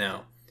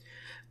 Now,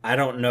 I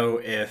don't know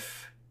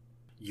if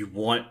you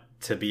want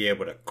to be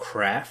able to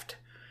craft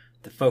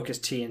the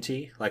focused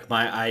TNT. Like,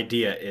 my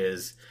idea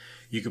is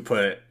you could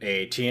put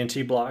a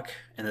TNT block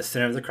in the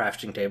center of the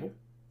crafting table,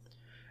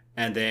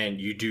 and then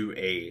you do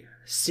a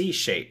C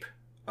shape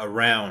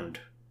around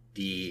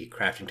the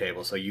crafting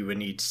table. So you would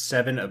need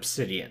 7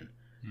 obsidian.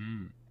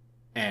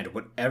 And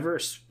whatever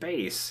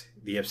space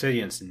the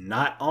obsidian's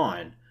not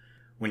on,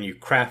 when you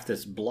craft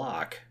this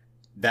block,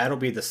 that'll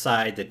be the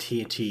side the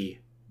TNT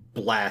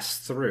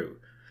blasts through.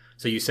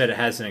 So you said it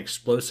has an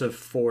explosive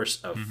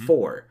force of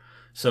 4.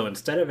 So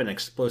instead of an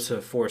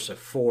explosive force of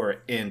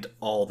 4 in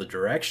all the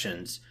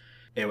directions,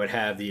 it would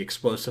have the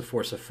explosive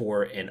force of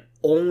 4 in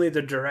only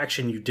the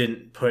direction you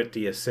didn't put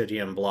the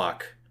obsidian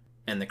block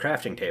in the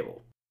crafting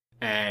table.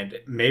 And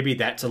maybe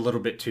that's a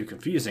little bit too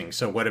confusing.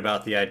 So what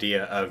about the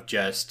idea of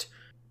just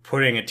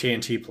putting a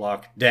TNT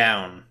block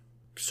down,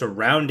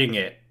 surrounding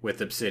it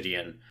with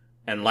obsidian,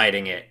 and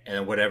lighting it,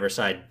 and whatever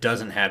side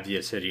doesn't have the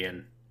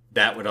obsidian,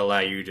 that would allow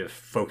you to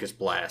focus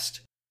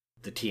blast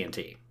the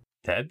TNT.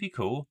 That'd be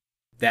cool.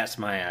 That's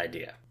my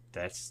idea.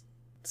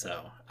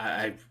 So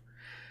I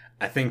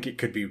think it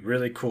could be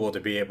really cool to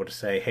be able to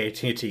say, hey,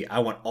 TNT, I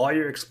want all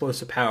your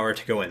explosive power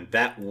to go in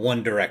that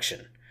one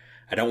direction.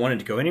 I don't want it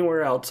to go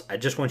anywhere else. I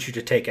just want you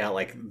to take out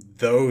like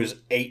those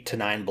 8 to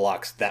 9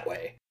 blocks that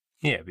way.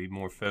 Yeah, be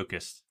more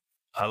focused.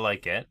 I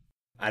like it.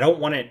 I don't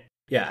want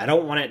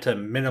it to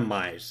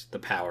minimize the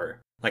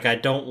power. Like, I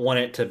don't want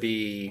it to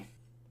be,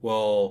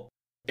 well,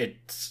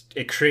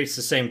 it creates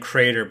the same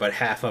crater, but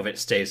half of it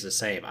stays the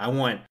same. I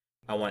want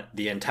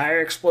the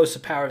entire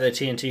explosive power of the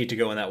TNT to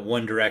go in that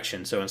one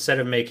direction. So instead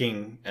of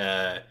making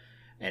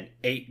an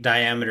 8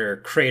 diameter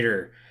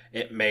crater,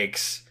 it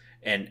makes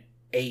an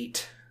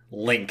 8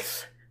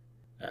 length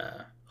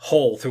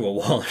hole through a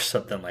wall or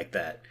something like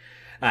that.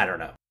 I don't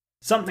know.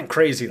 Something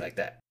crazy like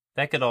that.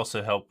 That could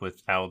also help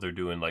with how they're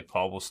doing like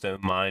cobblestone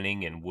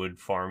mining and wood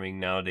farming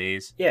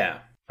nowadays. Yeah.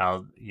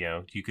 How,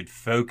 you could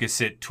focus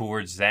it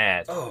towards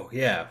that. Oh,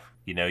 yeah.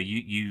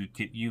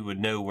 You would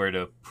know where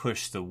to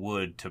push the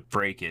wood to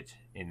break it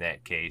in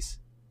that case.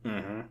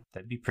 Mm-hmm.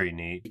 That'd be pretty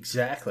neat.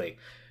 Exactly.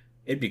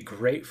 It'd be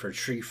great for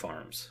tree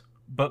farms.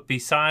 But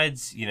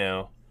besides,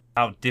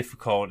 how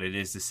difficult it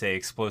is to say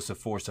explosive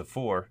force of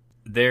 4,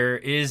 there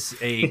is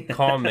a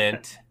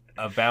comment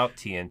about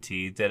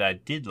TNT that I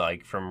did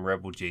like from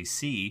Rebel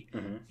JC.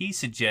 Mm-hmm. He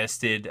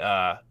suggested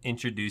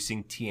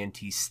introducing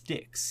TNT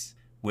sticks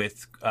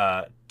with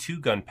 2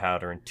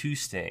 gunpowder and 2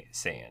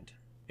 sand.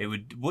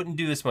 It wouldn't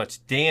do as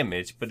much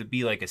damage, but it'd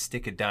be like a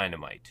stick of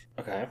dynamite.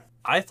 Okay.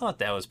 I thought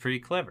that was pretty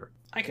clever.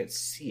 I could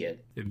see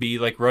it. It'd be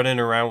like running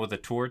around with a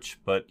torch,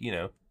 but,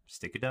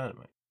 stick of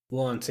dynamite.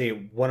 Well, and see,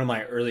 one of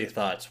my early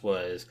thoughts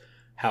was,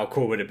 how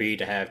cool would it be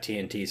to have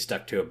TNT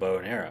stuck to a bow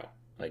and arrow?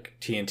 Like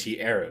TNT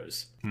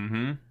arrows.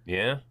 Mm-hmm.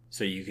 Yeah.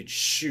 So you could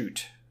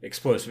shoot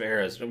explosive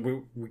arrows.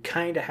 We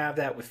kind of have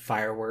that with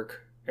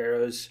firework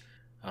arrows.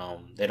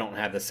 They don't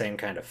have the same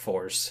kind of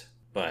force,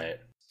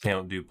 but... They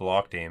don't do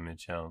block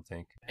damage, I don't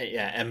think.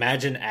 Yeah,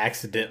 imagine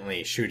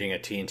accidentally shooting a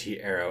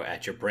TNT arrow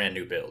at your brand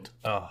new build.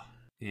 Oh,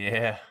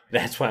 yeah.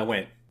 That's why I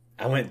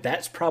went,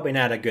 that's probably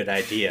not a good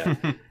idea.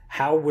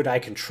 How would I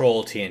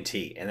control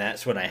TNT? And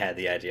that's when I had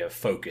the idea of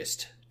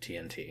focused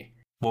TNT.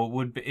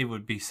 Well, it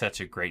would be such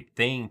a great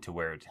thing to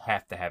where it'd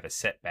have to have a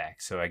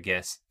setback. So I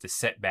guess the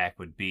setback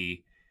would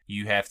be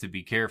you have to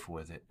be careful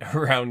with it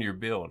around your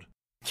build.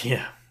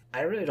 Yeah.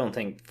 I really don't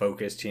think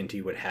focused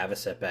TNT would have a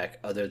setback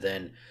other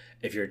than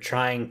if you're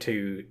trying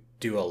to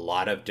do a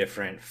lot of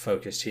different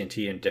focused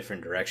TNT in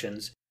different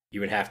directions,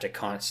 you would have to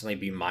constantly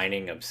be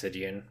mining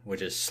obsidian,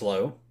 which is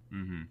slow.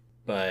 Mm-hmm.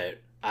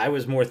 But I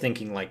was more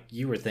thinking like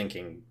you were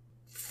thinking,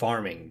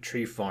 farming,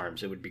 tree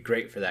farms. It would be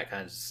great for that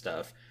kind of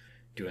stuff.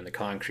 Doing the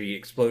concrete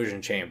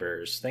explosion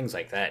chambers, things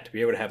like that. To be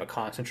able to have a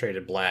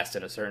concentrated blast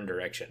in a certain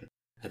direction,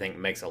 I think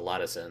makes a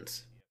lot of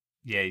sense.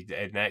 Yeah,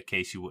 in that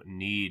case, you wouldn't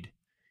need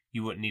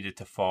it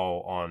to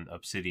fall on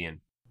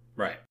obsidian.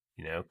 Right.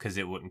 Because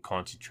it wouldn't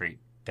concentrate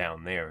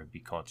down there. It'd be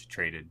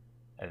concentrated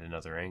at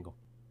another angle.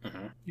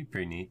 Mm-hmm. Be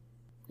pretty neat.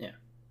 Yeah.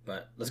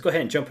 But let's go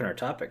ahead and jump in our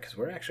topic because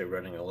we're actually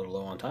running a little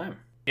low on time.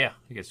 Yeah,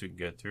 I guess we can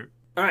go through it.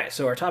 All right,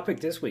 so our topic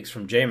this week's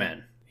from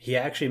J-Man. He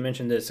actually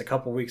mentioned this a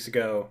couple weeks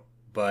ago,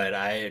 but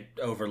I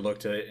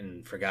overlooked it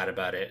and forgot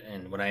about it.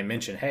 And when I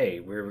mentioned, hey,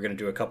 we were going to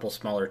do a couple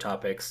smaller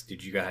topics,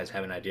 did you guys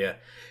have an idea?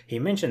 He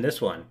mentioned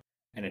this one,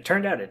 and it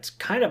turned out it's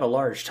kind of a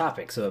large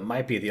topic, so it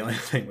might be the only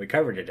thing we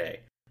cover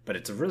today. But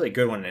it's a really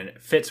good one, and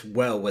it fits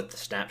well with the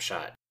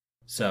snapshot.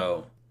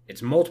 So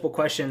it's multiple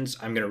questions.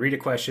 I'm going to read a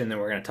question, then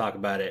we're going to talk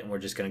about it, and we're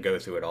just going to go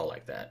through it all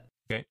like that.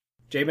 Okay.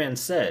 J-Man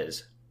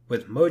says,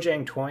 with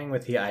Mojang toying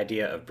with the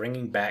idea of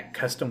bringing back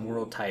custom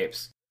world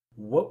types,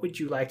 what would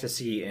you like to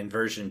see in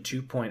version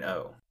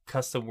 2.0?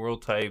 Custom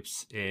world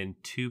types in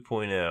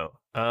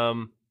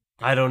 2.0.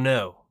 I don't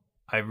know.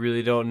 I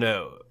really don't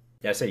know.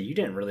 Yeah, I say you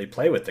didn't really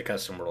play with the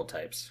custom world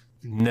types.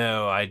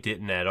 No, I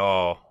didn't at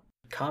all.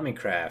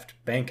 Commicraft,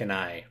 Bank, and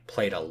I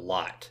played a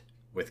lot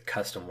with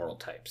custom world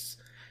types.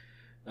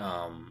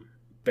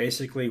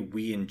 Basically,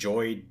 we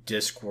enjoyed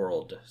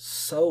Discworld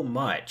so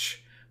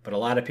much, but a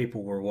lot of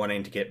people were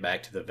wanting to get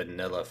back to the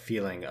vanilla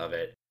feeling of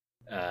it.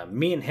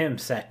 Me and him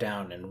sat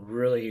down and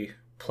really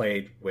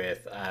played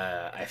with.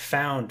 I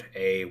found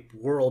a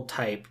world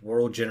type,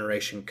 world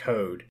generation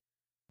code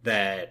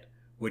that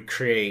would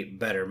create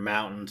better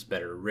mountains,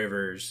 better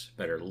rivers,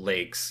 better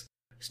lakes,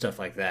 stuff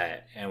like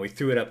that. And we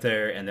threw it up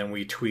there, and then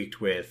we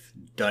tweaked with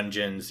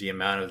dungeons, the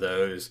amount of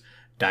those,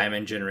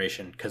 diamond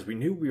generation, because we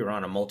knew we were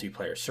on a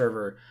multiplayer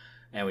server,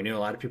 and we knew a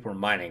lot of people were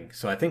mining.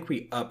 So I think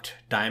we upped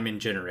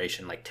diamond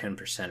generation like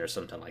 10% or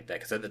something like that,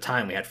 because at the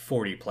time we had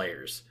 40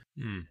 players.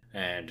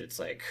 And it's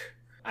like,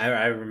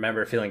 I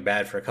remember feeling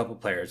bad for a couple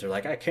players. They're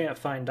like, I can't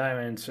find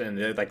diamonds, and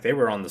they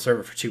were on the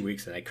server for 2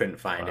 weeks and they couldn't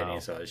find any.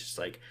 So it's just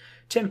like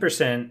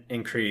 10%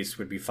 increase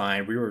would be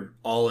fine. We were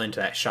all into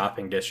that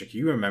shopping district.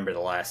 You remember the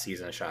last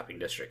season of shopping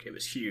district? It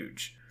was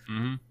huge.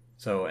 Mm-hmm.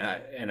 So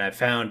and I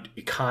found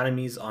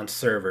economies on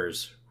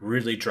servers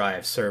really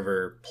drive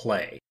server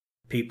play.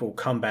 People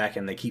come back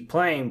and they keep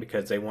playing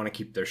because they want to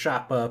keep their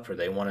shop up, or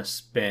they want to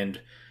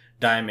spend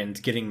diamonds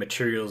getting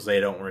materials they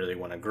don't really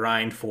want to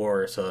grind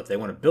for. So if they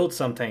want to build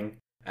something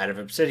out of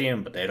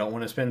obsidian, but they don't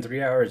want to spend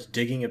 3 hours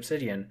digging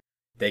obsidian,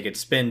 they could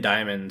spend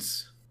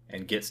diamonds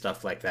and get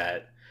stuff like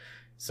that.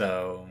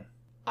 So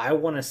I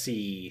want to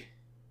see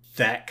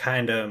that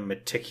kind of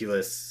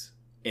meticulous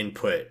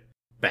input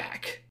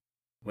back.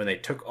 When they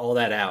took all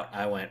that out,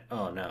 I went,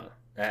 oh no,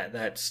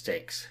 that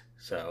stinks.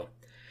 So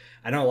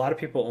I know a lot of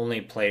people only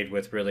played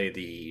with really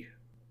the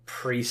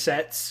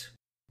presets,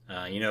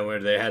 where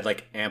they had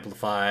like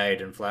amplified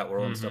and flat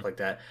world and stuff like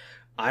that.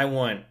 I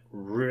want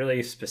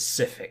really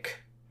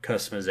specific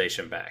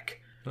customization back.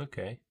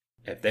 Okay.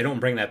 If they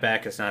don't bring that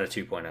back, it's not a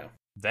 2.0.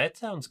 That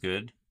sounds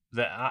good.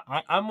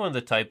 I'm one of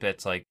the type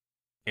that's like,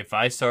 if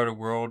I start a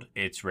world,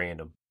 it's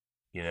random.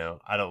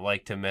 I don't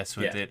like to mess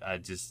with it.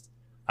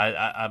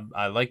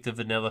 I like the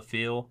vanilla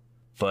feel,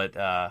 but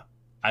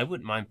I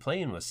wouldn't mind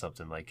playing with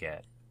something like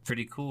that.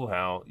 Pretty cool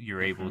how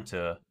you're able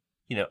to,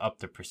 up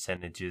the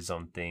percentages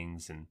on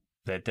things, and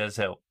that does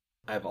help.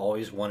 I've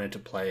always wanted to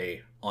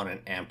play on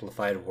an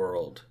amplified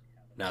world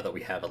now that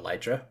we have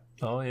Elytra.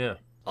 Oh, yeah.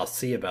 I'll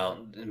see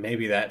about,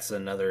 maybe that's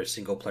another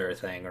single player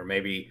thing, or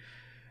maybe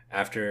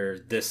after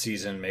this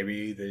season,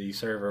 maybe the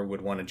server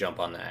would want to jump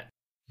on that.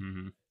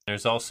 Mm-hmm.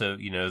 There's also,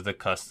 the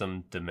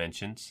custom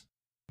dimensions.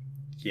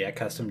 Yeah,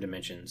 custom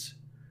dimensions.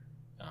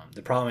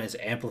 The problem is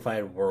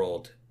amplified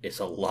world is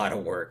a lot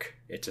of work.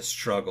 It's a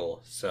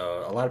struggle.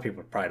 So a lot of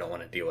people probably don't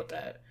want to deal with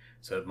that.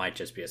 So it might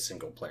just be a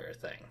single player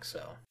thing.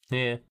 So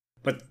yeah.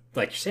 But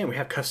like you're saying, we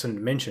have custom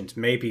dimensions.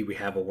 Maybe we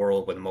have a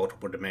world with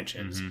multiple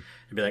dimensions. And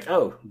be like,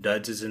 oh,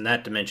 Duds is in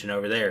that dimension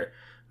over there.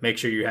 Make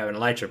sure you have an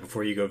Elytra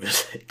before you go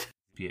visit.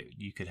 Yeah,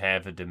 you could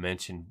have a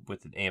dimension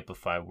with an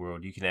amplified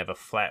world. You can have a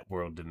flat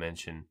world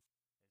dimension.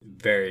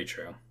 Very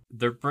true.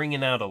 They're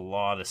bringing out a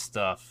lot of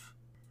stuff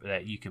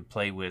that you can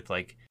play with.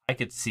 Like, I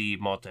could see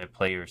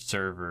multiplayer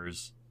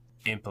servers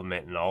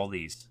implementing all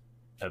these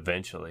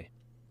eventually,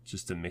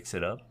 just to mix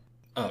it up.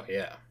 Oh,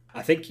 yeah.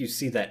 I think you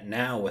see that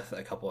now with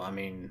a couple,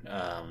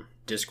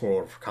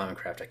 Discworld for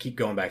Commicraft. I keep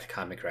going back to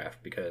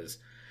Commicraft because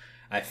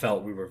I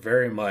felt we were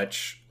very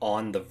much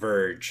on the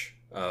verge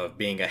of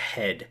being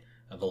ahead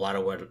of a lot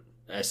of what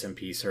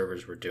SMP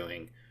servers were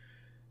doing.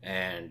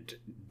 And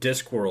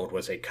Discworld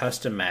was a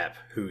custom map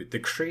who, the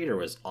creator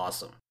was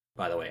awesome,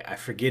 by the way. I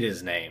forget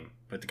his name,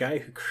 but the guy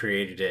who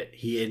created it,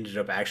 he ended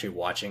up actually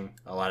watching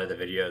a lot of the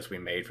videos we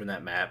made from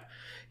that map.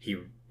 He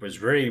was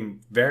very,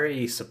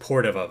 very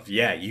supportive of,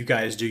 yeah, you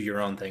guys do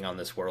your own thing on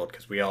this world,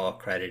 because we all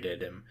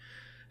credited him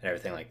and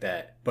everything like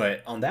that.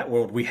 But on that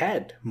world, we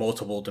had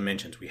multiple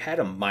dimensions. We had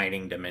a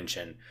mining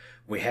dimension.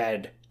 We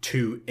had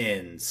 2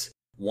 ends,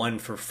 one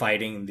for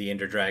fighting the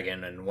Ender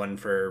Dragon and one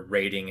for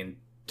raiding and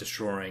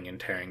destroying and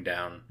tearing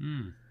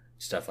down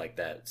stuff like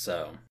that.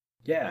 So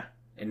yeah,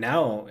 and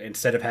now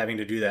instead of having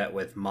to do that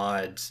with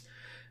mods,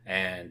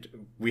 and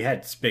we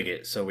had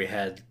Spigot, so we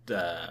had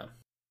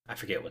I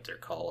forget what they're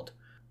called,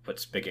 what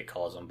Spigot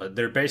calls them, but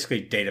they're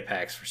basically data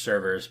packs for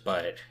servers,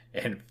 but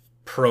in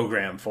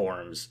program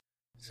forms.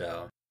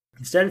 So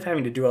instead of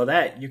having to do all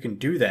that, you can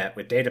do that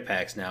with data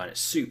packs now, and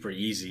it's super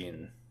easy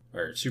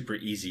or super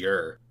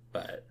easier.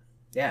 But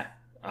yeah,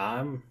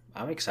 I'm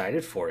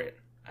excited for it.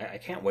 I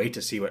can't wait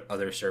to see what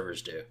other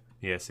servers do.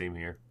 Yeah, same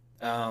here.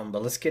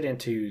 But let's get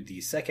into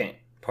the second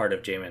part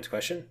of J-Man's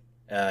question.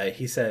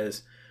 He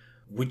says,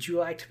 would you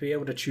like to be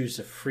able to choose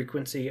the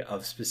frequency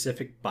of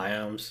specific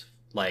biomes?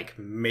 Like,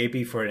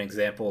 maybe for an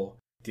example,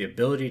 the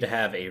ability to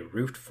have a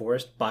roofed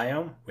forest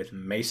biome with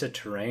mesa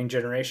terrain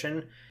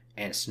generation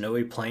and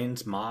snowy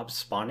plains mobs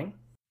spawning.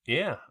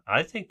 Yeah,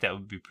 I think that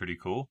would be pretty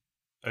cool.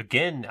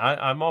 Again,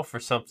 I'm all for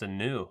something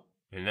new,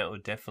 and that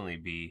would definitely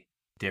be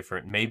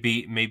different.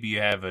 Maybe you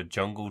have a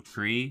jungle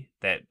tree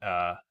that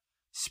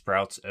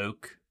sprouts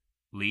oak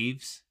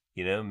leaves.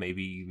 You know,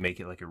 maybe you make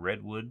it like a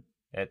redwood,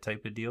 that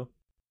type of deal.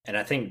 And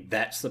I think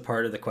that's the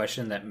part of the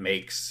question that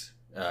makes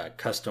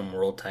custom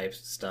world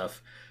types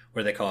stuff,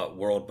 where they call it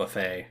world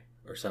buffet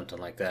or something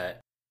like that.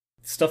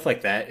 Stuff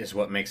like that is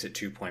what makes it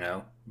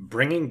 2.0.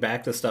 Bringing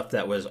back the stuff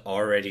that was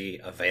already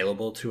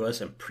available to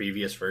us in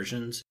previous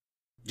versions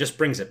just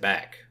brings it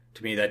back.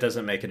 To me, that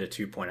doesn't make it a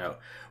 2.0.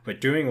 But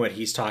doing what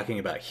he's talking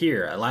about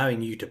here,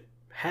 allowing you to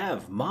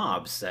have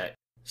mobs that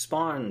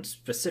spawn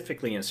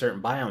specifically in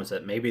certain biomes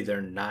that maybe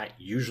they're not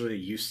usually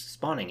used to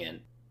spawning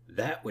in,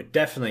 that would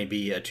definitely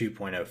be a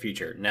 2.0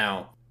 feature.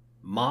 Now,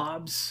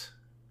 mobs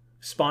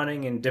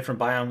spawning in different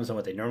biomes than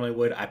what they normally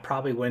would, I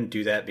probably wouldn't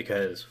do that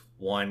because,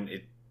 one,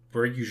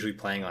 we're usually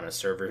playing on a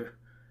server,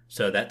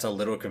 so that's a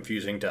little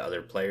confusing to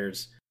other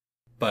players.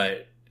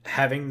 But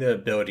having the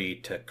ability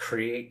to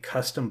create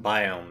custom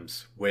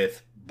biomes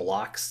with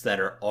blocks that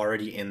are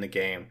already in the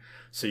game,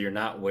 so you're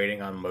not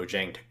waiting on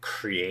Mojang to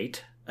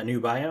create a new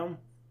biome,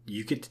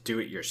 you get to do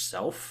it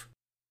yourself,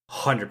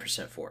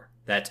 100% for.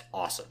 That's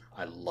awesome.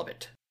 I love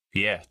it.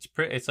 Yeah,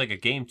 it's like a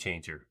game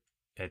changer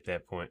at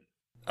that point.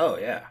 Oh,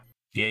 yeah.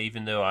 Yeah,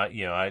 even though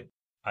I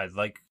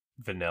like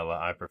vanilla,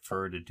 I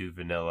prefer to do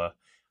vanilla.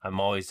 I'm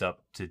always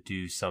up to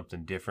do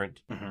something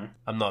different. Mm-hmm.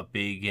 I'm not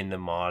big into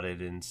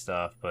modded and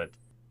stuff, but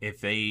if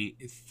they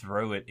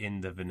throw it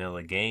in the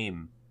vanilla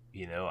game,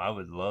 I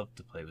would love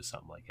to play with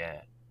something like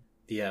that.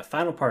 The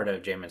final part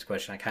of Jamin's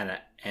question I kind of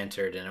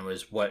answered, and it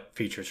was what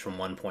features from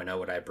 1.0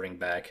 would I bring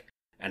back?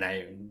 And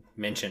I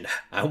mentioned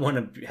I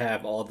want to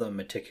have all the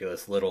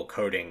meticulous little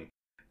coding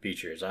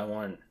features. I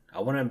want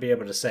to be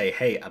able to say,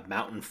 hey, a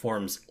mountain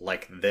forms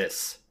like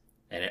this,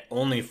 and it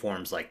only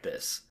forms like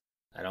this.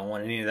 I don't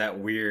want any of that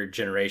weird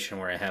generation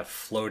where I have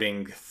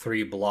floating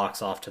 3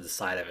 blocks off to the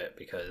side of it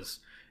because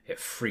it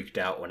freaked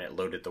out when it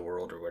loaded the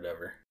world or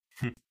whatever.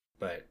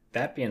 But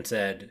that being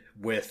said,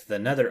 with the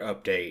Nether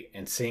update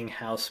and seeing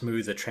how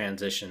smooth the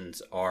transitions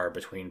are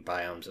between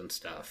biomes and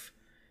stuff,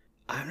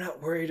 I'm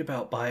not worried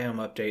about biome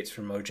updates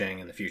from Mojang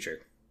in the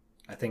future.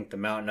 I think the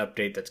mountain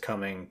update that's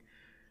coming,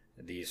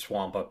 the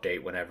swamp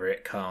update whenever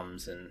it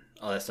comes, and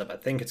all that stuff, I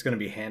think it's going to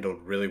be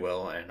handled really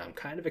well, and I'm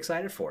kind of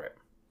excited for it.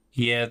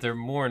 Yeah, they're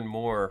more and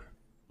more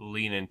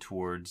leaning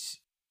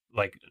towards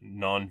like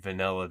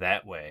non-vanilla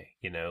that way.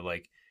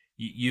 Like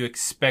you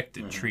expect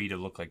a tree to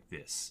look like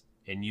this,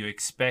 and you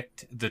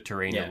expect the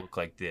terrain to look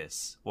like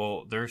this.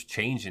 Well, there's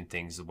changing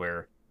things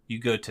where you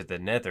go to the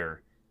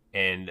Nether,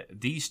 and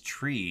these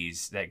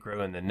trees that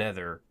grow in the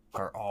Nether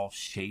are all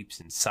shapes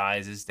and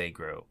sizes. They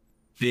grow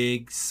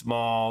big,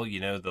 small.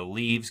 The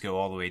leaves go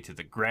all the way to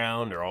the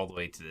ground or all the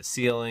way to the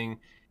ceiling.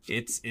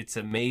 It's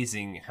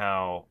amazing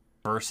how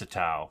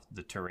versatile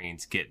the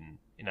terrain's getting,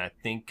 and I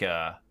think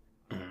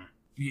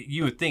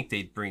you would think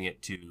they'd bring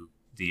it to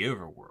the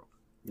overworld.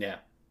 Yeah,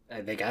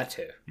 they got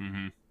to.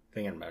 Mm-hmm.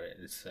 Thinking about it,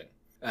 it's like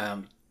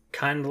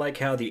kind of like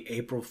how the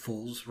April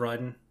Fool's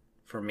run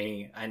for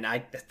me, and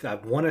I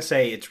want to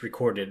say it's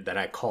recorded that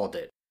I called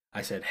it.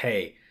 I said,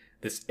 hey,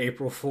 this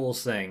April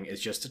Fool's thing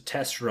is just a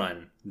test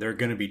run. They're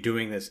going to be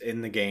doing this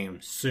in the game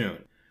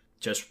soon.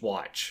 Just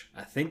watch.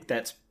 I think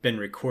that's been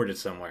recorded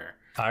somewhere.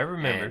 I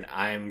remember. And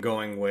I'm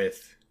going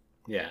with...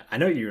 Yeah, I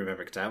know you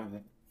remember because I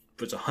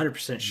was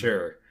 100%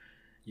 sure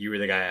you were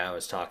the guy I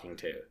was talking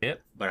to.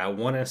 Yep. But I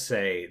want to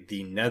say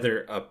the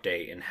Nether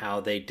update and how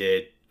they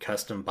did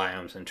custom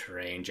biomes and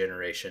terrain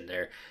generation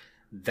there,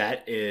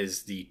 that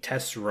is the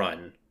test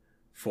run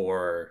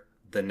for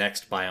the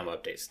next biome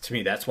updates. To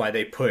me, that's why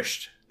they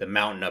pushed the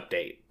mountain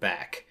update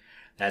back.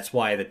 That's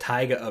why the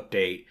taiga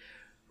update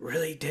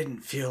really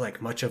didn't feel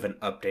like much of an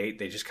update.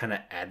 They just kind of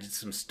added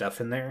some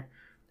stuff in there.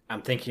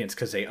 I'm thinking it's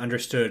because they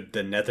understood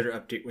the Nether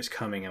update was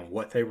coming and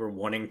what they were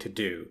wanting to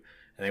do,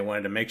 and they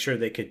wanted to make sure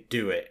they could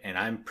do it, and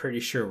I'm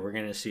pretty sure we're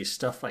going to see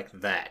stuff like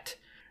that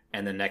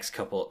in the next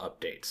couple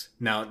updates.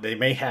 Now, they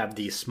may have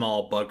the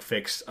small bug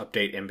fix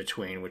update in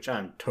between, which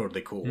I'm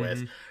totally cool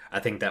with. I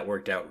think that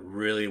worked out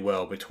really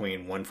well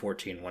between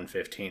 1.14,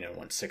 1.15, and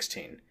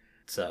 1.16.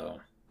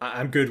 So,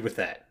 I'm good with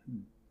that.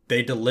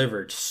 They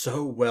delivered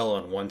so well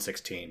on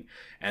 1.16,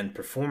 and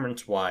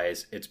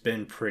performance-wise, it's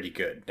been pretty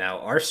good. Now,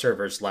 our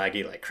server's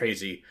laggy like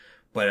crazy,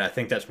 but I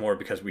think that's more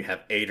because we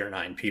have 8 or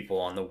 9 people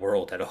on the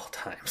world at all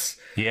times.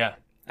 Yeah.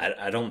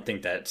 I don't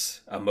think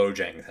that's a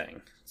Mojang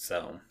thing,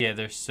 so... Yeah,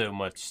 there's so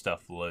much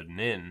stuff loading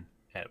in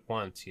at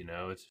once,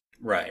 It's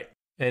Right.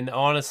 And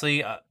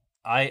honestly,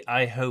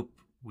 I hope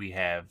we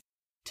have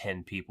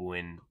 10 people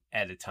in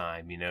at a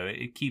time,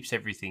 It keeps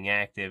everything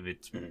active.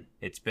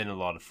 It's been a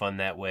lot of fun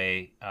that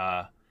way.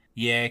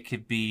 Yeah,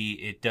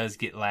 it does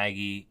get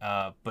laggy,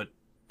 but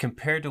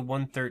compared to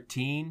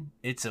 1.13,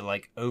 it's a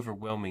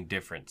overwhelming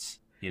difference,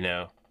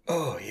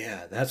 Oh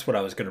yeah, that's what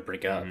I was going to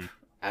bring up.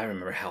 I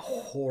remember how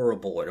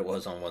horrible it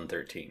was on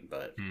 113,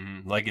 but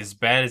Like as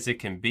bad as it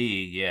can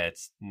be, yeah,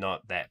 it's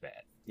not that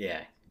bad.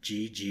 yeah,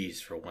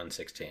 GG's for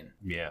 116.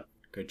 Yeah,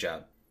 Good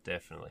job.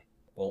 definitely.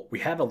 Well, we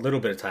have a little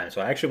bit of time,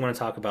 so I actually want to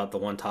talk about the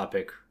one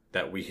topic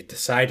that we had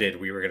decided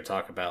we were going to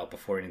talk about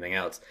before anything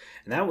else,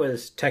 and that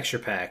was texture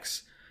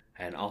packs,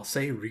 and I'll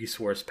say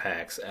resource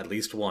packs at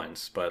least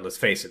once, but let's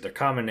face it, their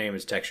common name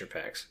is texture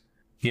packs.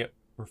 Yep,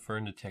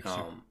 referring to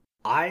texture.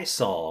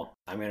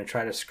 I'm going to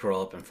try to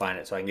scroll up and find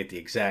it so I can get the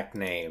exact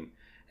name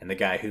and the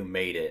guy who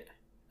made it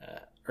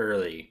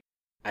early.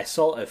 I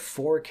saw a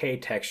 4K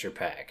texture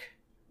pack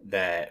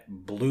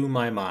that blew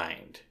my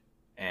mind,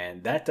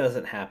 and that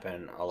doesn't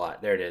happen a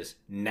lot. There it is,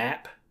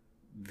 NAP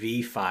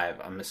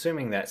V5. I'm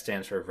assuming that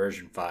stands for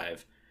version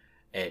 5.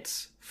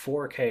 It's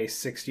 4K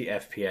 60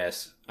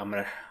 FPS. I'm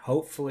going to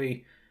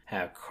hopefully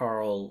have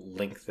Carl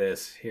link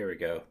this. Here we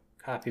go.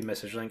 Copy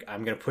message link.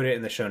 I'm going to put it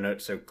in the show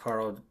notes so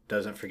Carl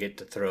doesn't forget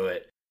to throw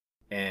it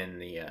in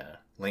the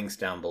links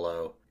down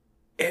below.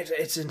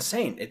 It's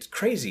insane. It's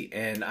crazy.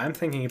 And I'm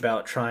thinking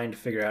about trying to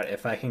figure out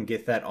if I can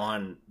get that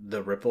on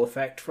the ripple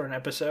effect for an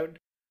episode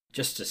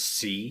just to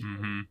see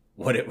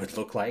what it would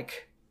look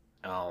like.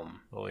 Oh,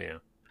 yeah.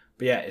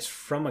 But yeah, it's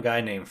from a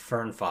guy named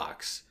Fern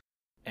Fox.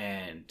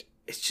 And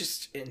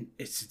it's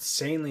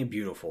insanely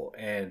beautiful.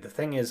 And the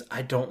thing is,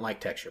 I don't like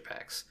texture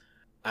packs.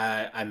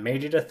 I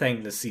made it a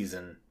thing this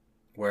season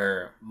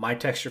where my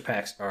texture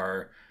packs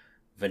are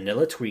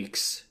Vanilla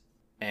Tweaks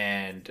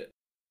and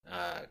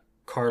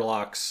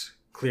Carlock's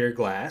Clear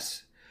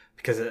Glass,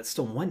 because that's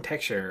the one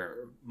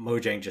texture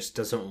Mojang just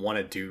doesn't want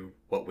to do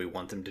what we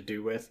want them to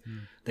do with.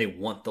 They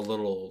want the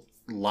little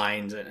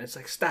lines, and it's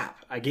like, stop.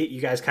 I get you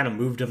guys kind of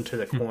moved them to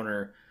the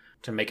corner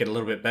to make it a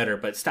little bit better,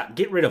 but stop.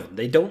 Get rid of them.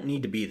 They don't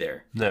need to be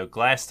there. No,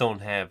 glass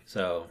don't have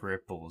So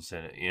ripples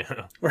in it, you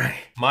know. right.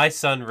 My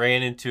son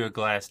ran into a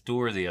glass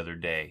door the other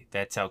day.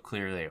 That's how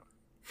clear they are.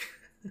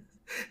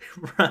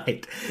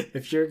 Right.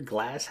 If your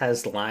glass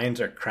has lines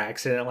or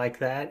cracks in it like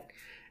that,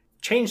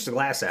 change the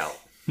glass out.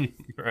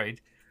 Right.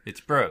 It's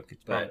broke.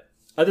 It's broke. But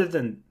other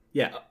than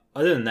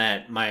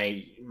that,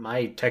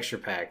 my texture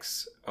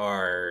packs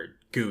are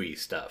GUI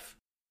stuff.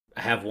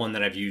 I have one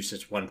that I've used.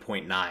 It's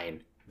 1.9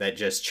 that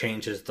just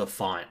changes the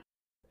font,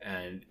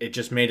 and it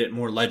just made it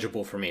more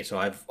legible for me. So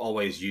I've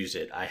always used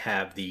it. I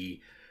have the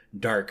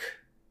dark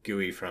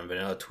GUI from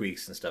Vanilla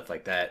Tweaks and stuff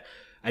like that.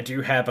 I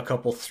do have a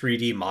couple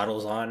 3D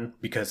models on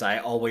because I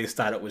always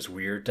thought it was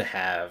weird to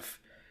have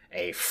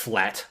a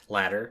flat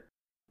ladder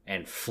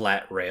and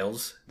flat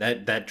rails.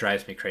 That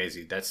drives me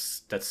crazy.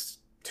 That's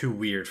too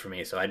weird for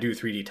me. So I do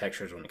 3D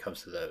textures when it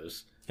comes to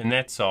those. And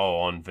that's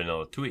all on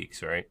Vanilla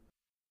Tweaks, right?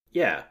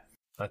 Yeah.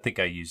 I think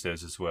I use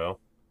those as well.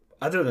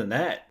 Other than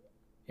that,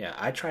 yeah,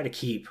 I try to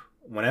keep,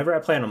 whenever I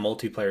play on a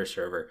multiplayer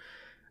server,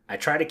 I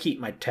try to keep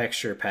my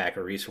texture pack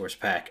or resource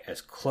pack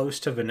as close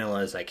to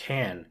vanilla as I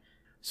can,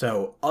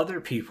 so other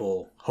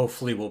people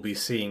hopefully will be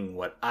seeing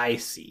what I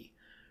see.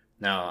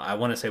 Now, I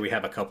want to say we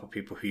have a couple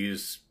people who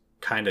use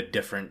kind of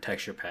different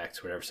texture packs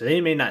or whatever, so they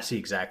may not see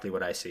exactly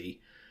what I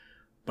see,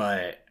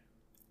 but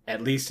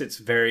at least it's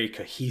very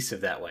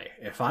cohesive that way.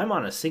 If I'm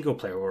on a single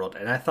player world,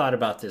 and I thought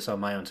about this on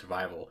my own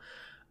survival,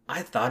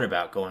 I thought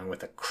about going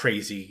with a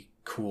crazy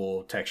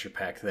cool texture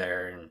pack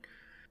there,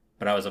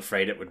 but I was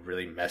afraid it would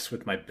really mess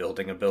with my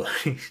building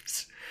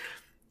abilities.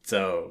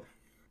 So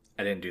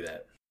I didn't do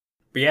that.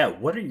 But yeah,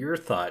 what are your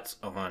thoughts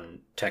on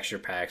texture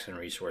packs and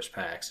resource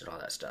packs and all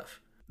that stuff?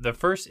 The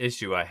first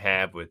issue I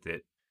have with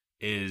it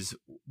is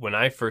when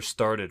I first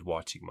started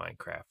watching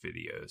Minecraft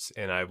videos,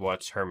 and I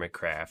watched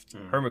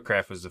Hermitcraft.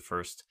 Hermitcraft was the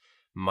first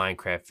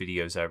Minecraft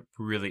videos that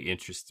really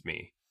interested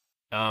me.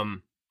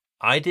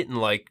 I didn't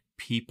like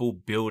people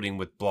building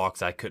with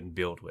blocks I couldn't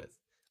build with.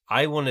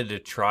 I wanted to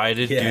try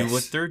to do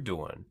what they're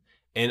doing,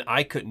 and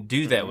I couldn't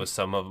do that with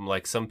some of them.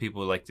 Like some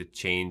people like to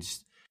change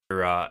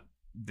their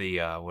the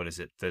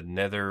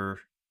nether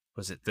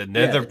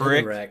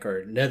brick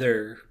or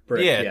nether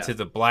brick, to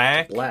the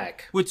black,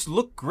 which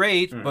looked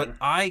great, but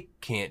I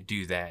can't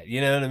do that.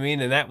 You know what I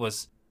mean? And that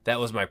was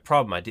my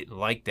problem. I didn't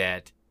like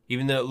that,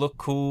 even though it looked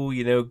cool.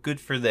 You know, good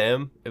for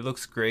them. It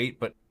looks great,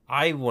 but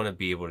I want to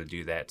be able to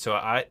do that. So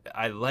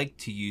I like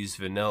to use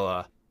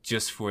vanilla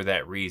just for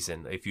that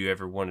reason. If you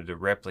ever wanted to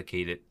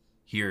replicate it,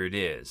 here it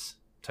is,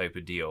 type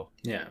of deal.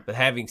 Yeah. But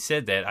having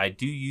said that, I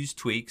do use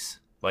tweaks.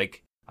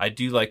 Like I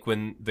do like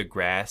when the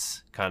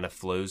grass kind of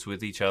flows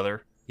with each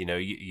other. You know,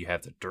 you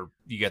have the dirt,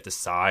 you got the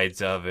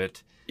sides of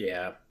it.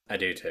 Yeah, I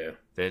do too.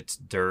 That's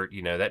dirt,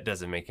 you know, that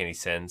doesn't make any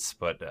sense.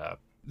 But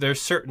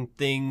there's certain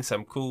things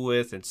I'm cool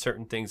with and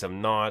certain things I'm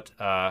not.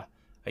 I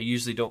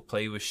usually don't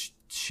play with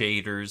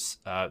shaders,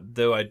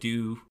 though I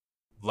do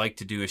like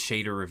to do a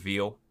shader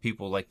reveal.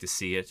 People like to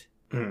see it,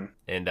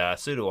 and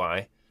so do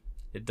I.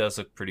 It does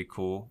look pretty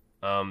cool.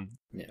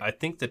 I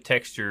think the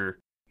texture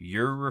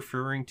you're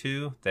referring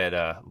to,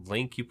 that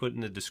link you put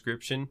in the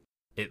description,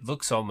 it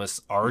looks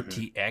almost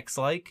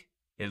RTX-like.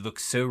 It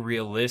looks so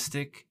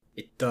realistic.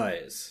 It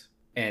does.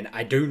 And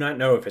I do not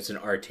know if it's an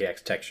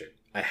RTX texture.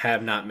 I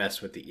have not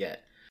messed with it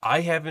yet.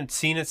 I haven't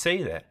seen it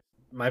say that.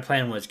 My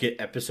plan was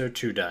get episode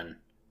 2 done,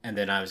 And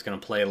then I was going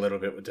to play a little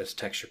bit with this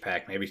texture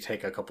pack, maybe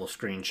take a couple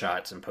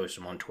screenshots and post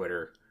them on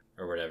Twitter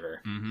or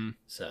whatever. Mm-hmm.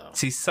 So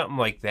see something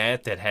like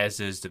that has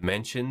those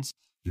dimensions.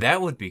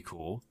 That would be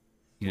cool,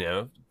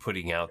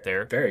 putting out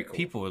there. Very cool.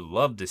 People would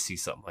love to see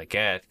something like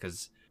that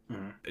because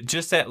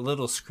just that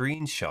little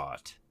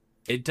screenshot,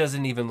 it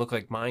doesn't even look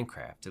like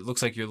Minecraft. It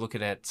looks like you're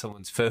looking at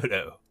someone's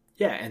photo.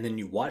 Yeah, and then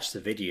you watch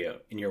the video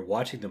and you're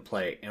watching them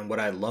play. And what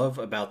I love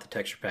about the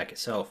texture pack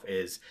itself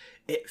is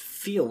it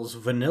feels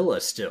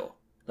vanilla still.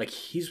 Like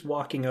he's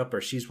walking up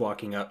or she's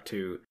walking up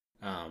to,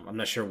 I'm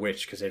not sure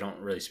which because they don't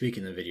really speak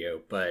in the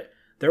video, but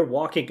they're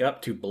walking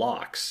up to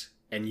blocks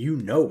and you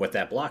know what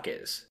that block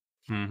is.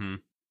 Mm-hmm.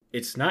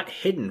 It's not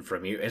hidden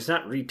from you. It's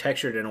not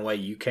retextured in a way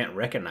you can't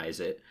recognize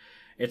it.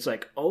 It's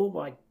like, oh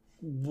my,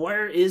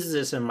 where is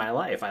this in my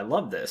life? I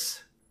love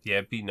this. Yeah,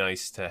 it'd be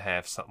nice to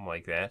have something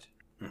like that.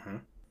 Mm-hmm.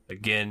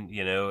 Again,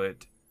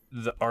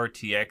 the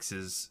RTX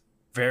is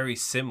very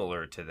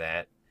similar to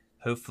that.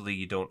 Hopefully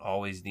you don't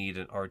always need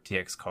an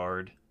RTX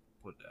card.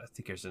 I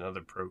think there's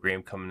another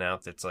program coming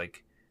out that's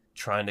like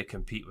trying to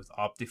compete with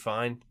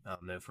Optifine. I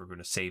don't know if we're going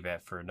to save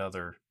that for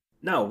another.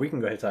 No, we can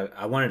go ahead and talk.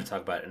 I wanted to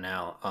talk about it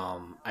now.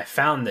 I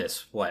found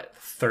this,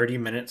 30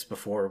 minutes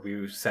before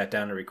we sat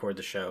down to record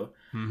the show.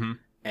 Mm-hmm.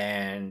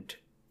 And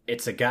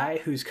it's a guy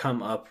who's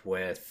come up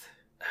with,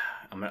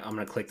 I'm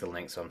gonna click the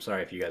link, so I'm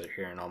sorry if you guys are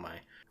hearing all my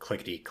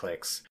clickety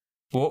clicks.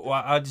 Well,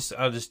 I'll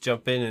just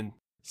jump in and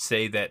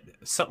say that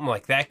something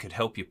like that could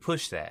help you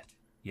push that,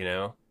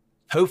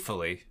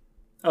 hopefully.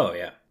 Oh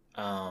yeah.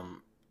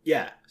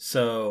 Yeah.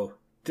 So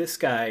this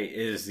guy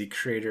is the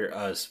creator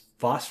of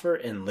Phosphor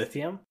and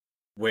Lithium,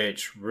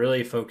 which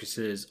really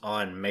focuses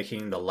on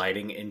making the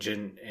lighting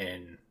engine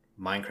in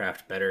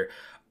Minecraft better.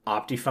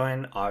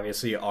 Optifine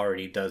obviously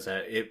already does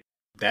that.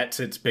 That's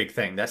its big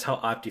thing. That's how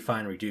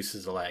Optifine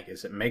reduces the lag,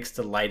 is it makes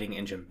the lighting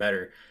engine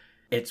better.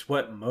 It's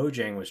what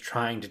Mojang was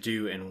trying to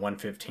do in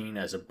 1.15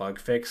 as a bug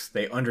fix.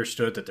 They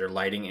understood that their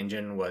lighting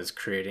engine was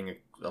creating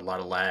a lot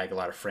of lag, a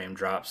lot of frame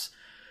drops.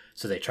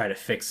 So they tried to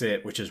fix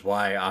it, which is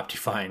why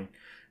Optifine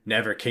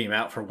never came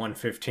out for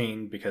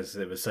 1.15 because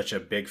it was such a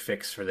big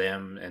fix for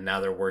them. And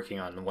now they're working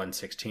on the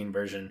 1.16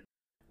 version.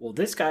 Well,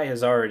 this guy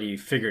has already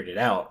figured it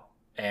out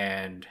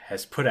and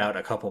has put out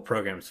a couple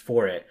programs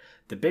for it.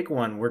 The big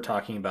one we're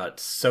talking about,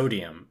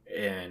 Sodium,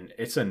 and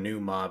it's a new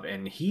mob,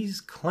 and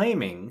he's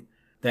claiming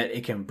that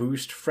it can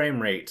boost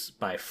frame rates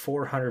by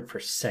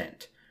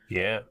 400%.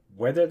 Yeah.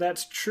 Whether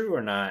that's true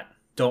or not,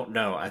 don't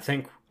know. I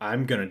think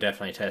I'm going to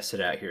definitely test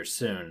it out here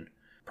soon.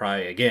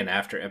 Probably again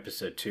after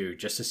episode 2,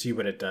 just to see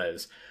what it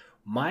does.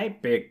 My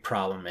big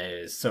problem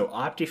is, so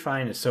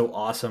Optifine is so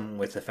awesome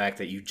with the fact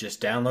that you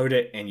just download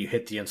it and you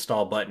hit the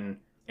install button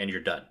and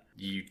you're done.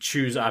 You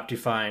choose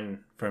Optifine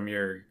from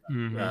your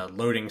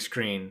loading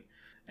screen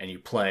and you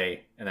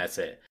play, and that's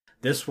it.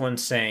 This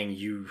one's saying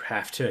you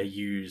have to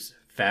use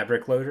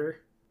Fabric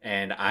Loader,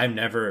 and I've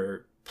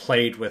never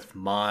played with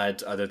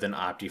mods other than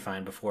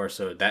Optifine before,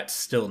 so that's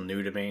still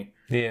new to me.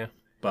 Yeah.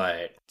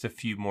 But it's a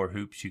few more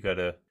hoops you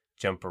gotta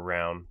jump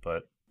around,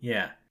 but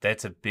yeah,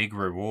 that's a big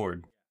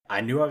reward. I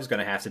knew I was going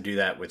to have to do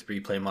that with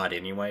Replay Mod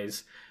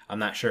anyways. I'm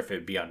not sure if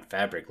it'd be on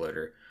Fabric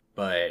Loader,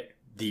 but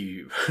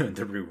the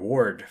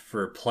reward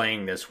for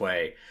playing this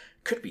way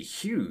could be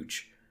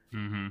huge.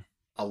 Mm-hmm.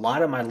 A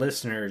lot of my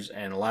listeners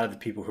and a lot of the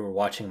people who were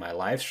watching my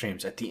live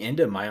streams at the end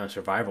of My Own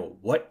Survival,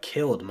 what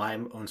killed My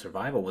Own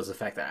Survival was the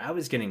fact that I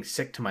was getting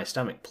sick to my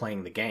stomach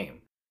playing the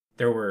game.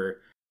 There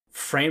were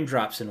frame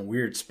drops in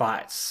weird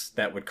spots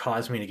that would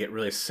cause me to get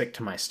really sick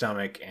to my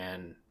stomach,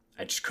 and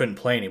I just couldn't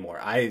play anymore.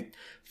 I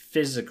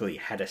physically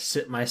had to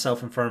sit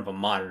myself in front of a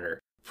monitor,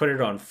 put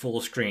it on full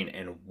screen,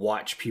 and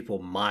watch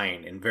people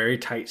mine in very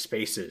tight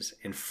spaces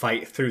and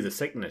fight through the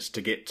sickness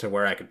to get to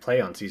where I could play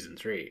on Season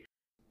 3.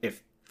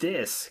 If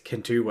this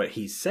can do what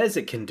he says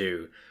it can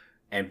do,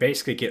 and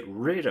basically get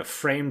rid of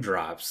frame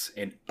drops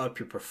and up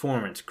your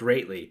performance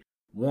greatly,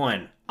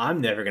 one, I'm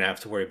never going to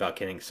have to worry about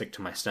getting sick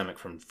to my stomach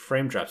from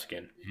frame drops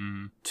again.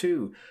 Mm-hmm.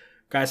 Two,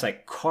 guys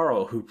like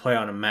Carl who play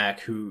on a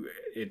Mac, who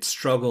it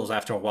struggles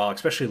after a while,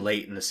 especially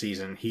late in the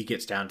season. He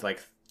gets down to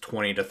like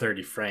 20 to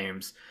 30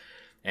 frames,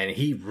 and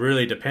he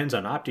really depends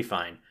on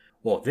Optifine.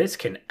 Well, this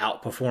can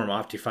outperform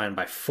Optifine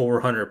by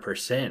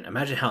 400%.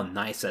 Imagine how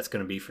nice that's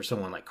going to be for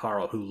someone like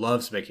Carl, who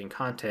loves making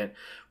content,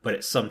 but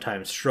it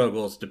sometimes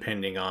struggles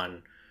depending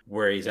on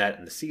where he's at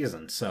in the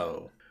season.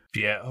 So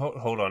yeah,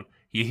 hold on.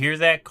 You hear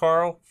that,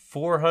 Carl?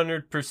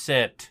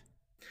 400%.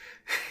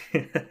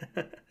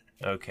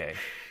 Okay.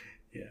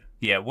 Yeah.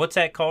 Yeah, what's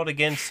that called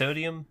again?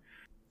 Sodium?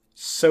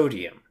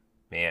 Sodium.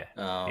 Yeah.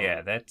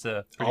 Yeah, that's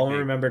I'll big.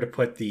 remember to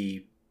put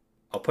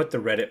I'll put the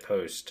Reddit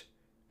post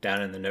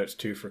down in the notes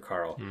too for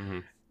Carl. Mm-hmm.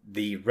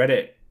 The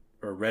Reddit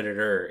or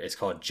Redditor is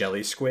called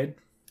Jelly Squid.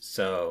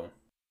 So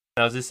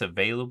now, is this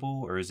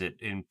available or is it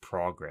in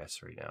progress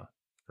right now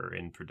or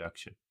in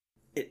production?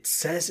 it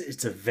says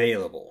it's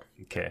available.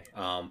 Okay.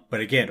 But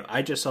again,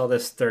 I just saw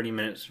this 30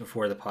 minutes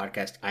before the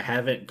podcast. I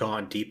haven't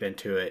gone deep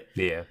into it.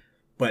 Yeah.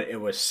 But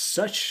it was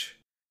such,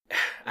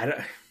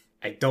 I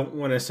don't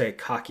want to say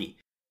cocky,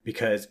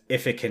 because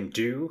if it can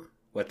do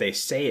what they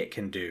say it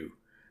can do,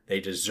 they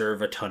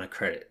deserve a ton of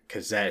credit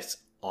because that's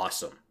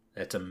awesome.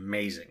 That's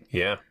amazing.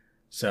 Yeah.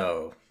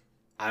 So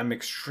I'm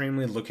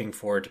extremely looking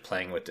forward to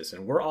playing with this,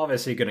 and we're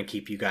obviously going to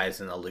keep you guys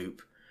in the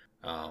loop.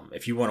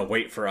 If you want to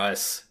wait for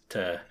us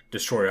to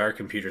destroy our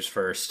computers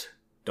first,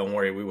 don't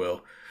worry, we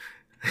will.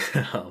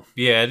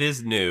 Yeah, it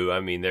is new.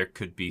 I mean, there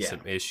could be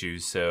some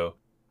issues, so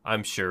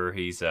I'm sure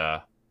he's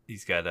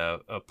got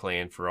a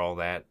plan for all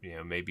that. You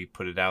know, maybe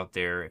put it out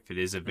there if it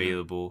is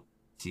available,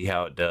 see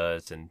how it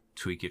does, and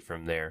tweak it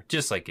from there,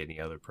 just like any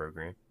other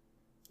program.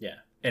 Yeah,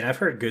 and I've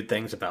heard good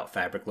things about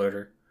Fabric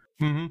Loader.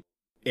 Mm-hmm.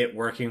 It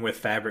working with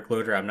Fabric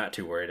Loader, I'm not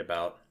too worried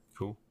about.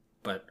 Cool.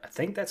 But I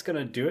think that's going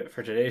to do it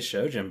for today's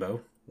show,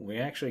 Jimbo. We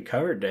actually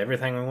covered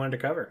everything we wanted to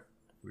cover.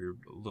 We were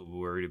a little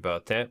worried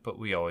about that, but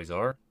we always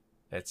are.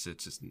 That's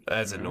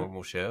a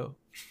normal show.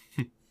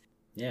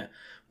 Yeah.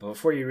 But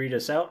before you read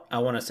us out, I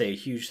want to say a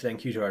huge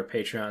thank you to our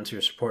Patreons who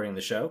are supporting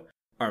the show.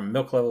 Our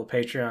milk level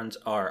Patreons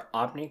are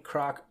Omni,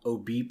 Croc,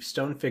 Obeep,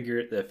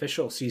 Stonefigure, the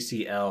official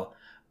CCL,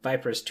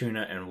 Viper's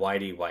Tuna, and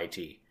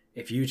YDYT.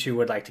 If you too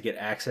would like to get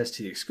access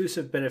to the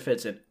exclusive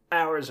benefits and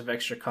hours of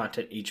extra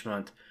content each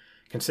month,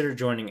 consider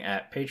joining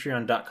at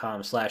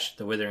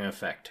patreon.com/The Withering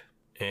Effect.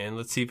 And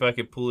let's see if I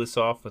can pull this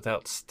off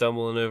without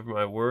stumbling over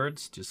my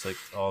words, just like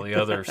all the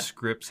other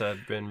scripts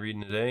I've been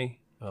reading today.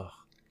 Oh.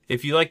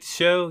 If you like the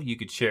show, you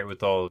could share it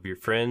with all of your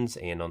friends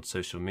and on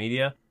social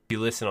media. If you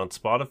listen on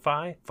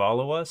Spotify,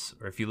 follow us.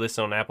 Or if you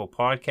listen on Apple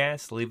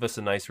Podcasts, leave us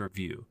a nice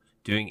review.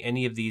 Doing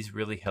any of these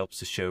really helps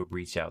the show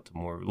reach out to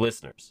more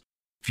listeners.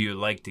 If you would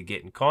like to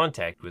get in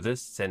contact with us,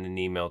 send an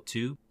email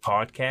to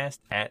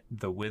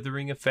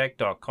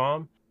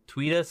podcast@thewitheringeffect.com.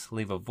 Tweet us,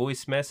 leave a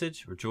voice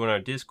message, or join our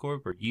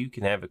Discord where you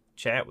can have a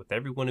chat with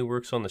everyone who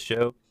works on the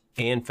show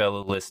and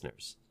fellow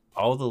listeners.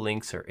 All the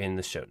links are in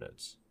the show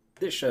notes.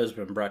 This show has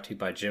been brought to you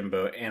by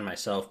Jimbo and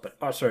myself, but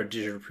also our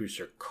digital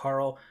producer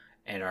Carl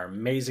and our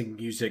amazing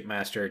music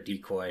master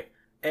Decoy.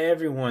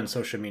 Everyone's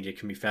social media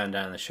can be found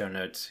down in the show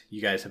notes.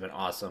 You guys have been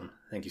awesome.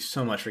 Thank you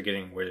so much for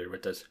getting withered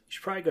with us. You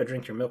should probably go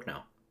drink your milk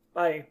now.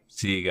 Bye.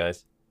 See you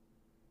guys.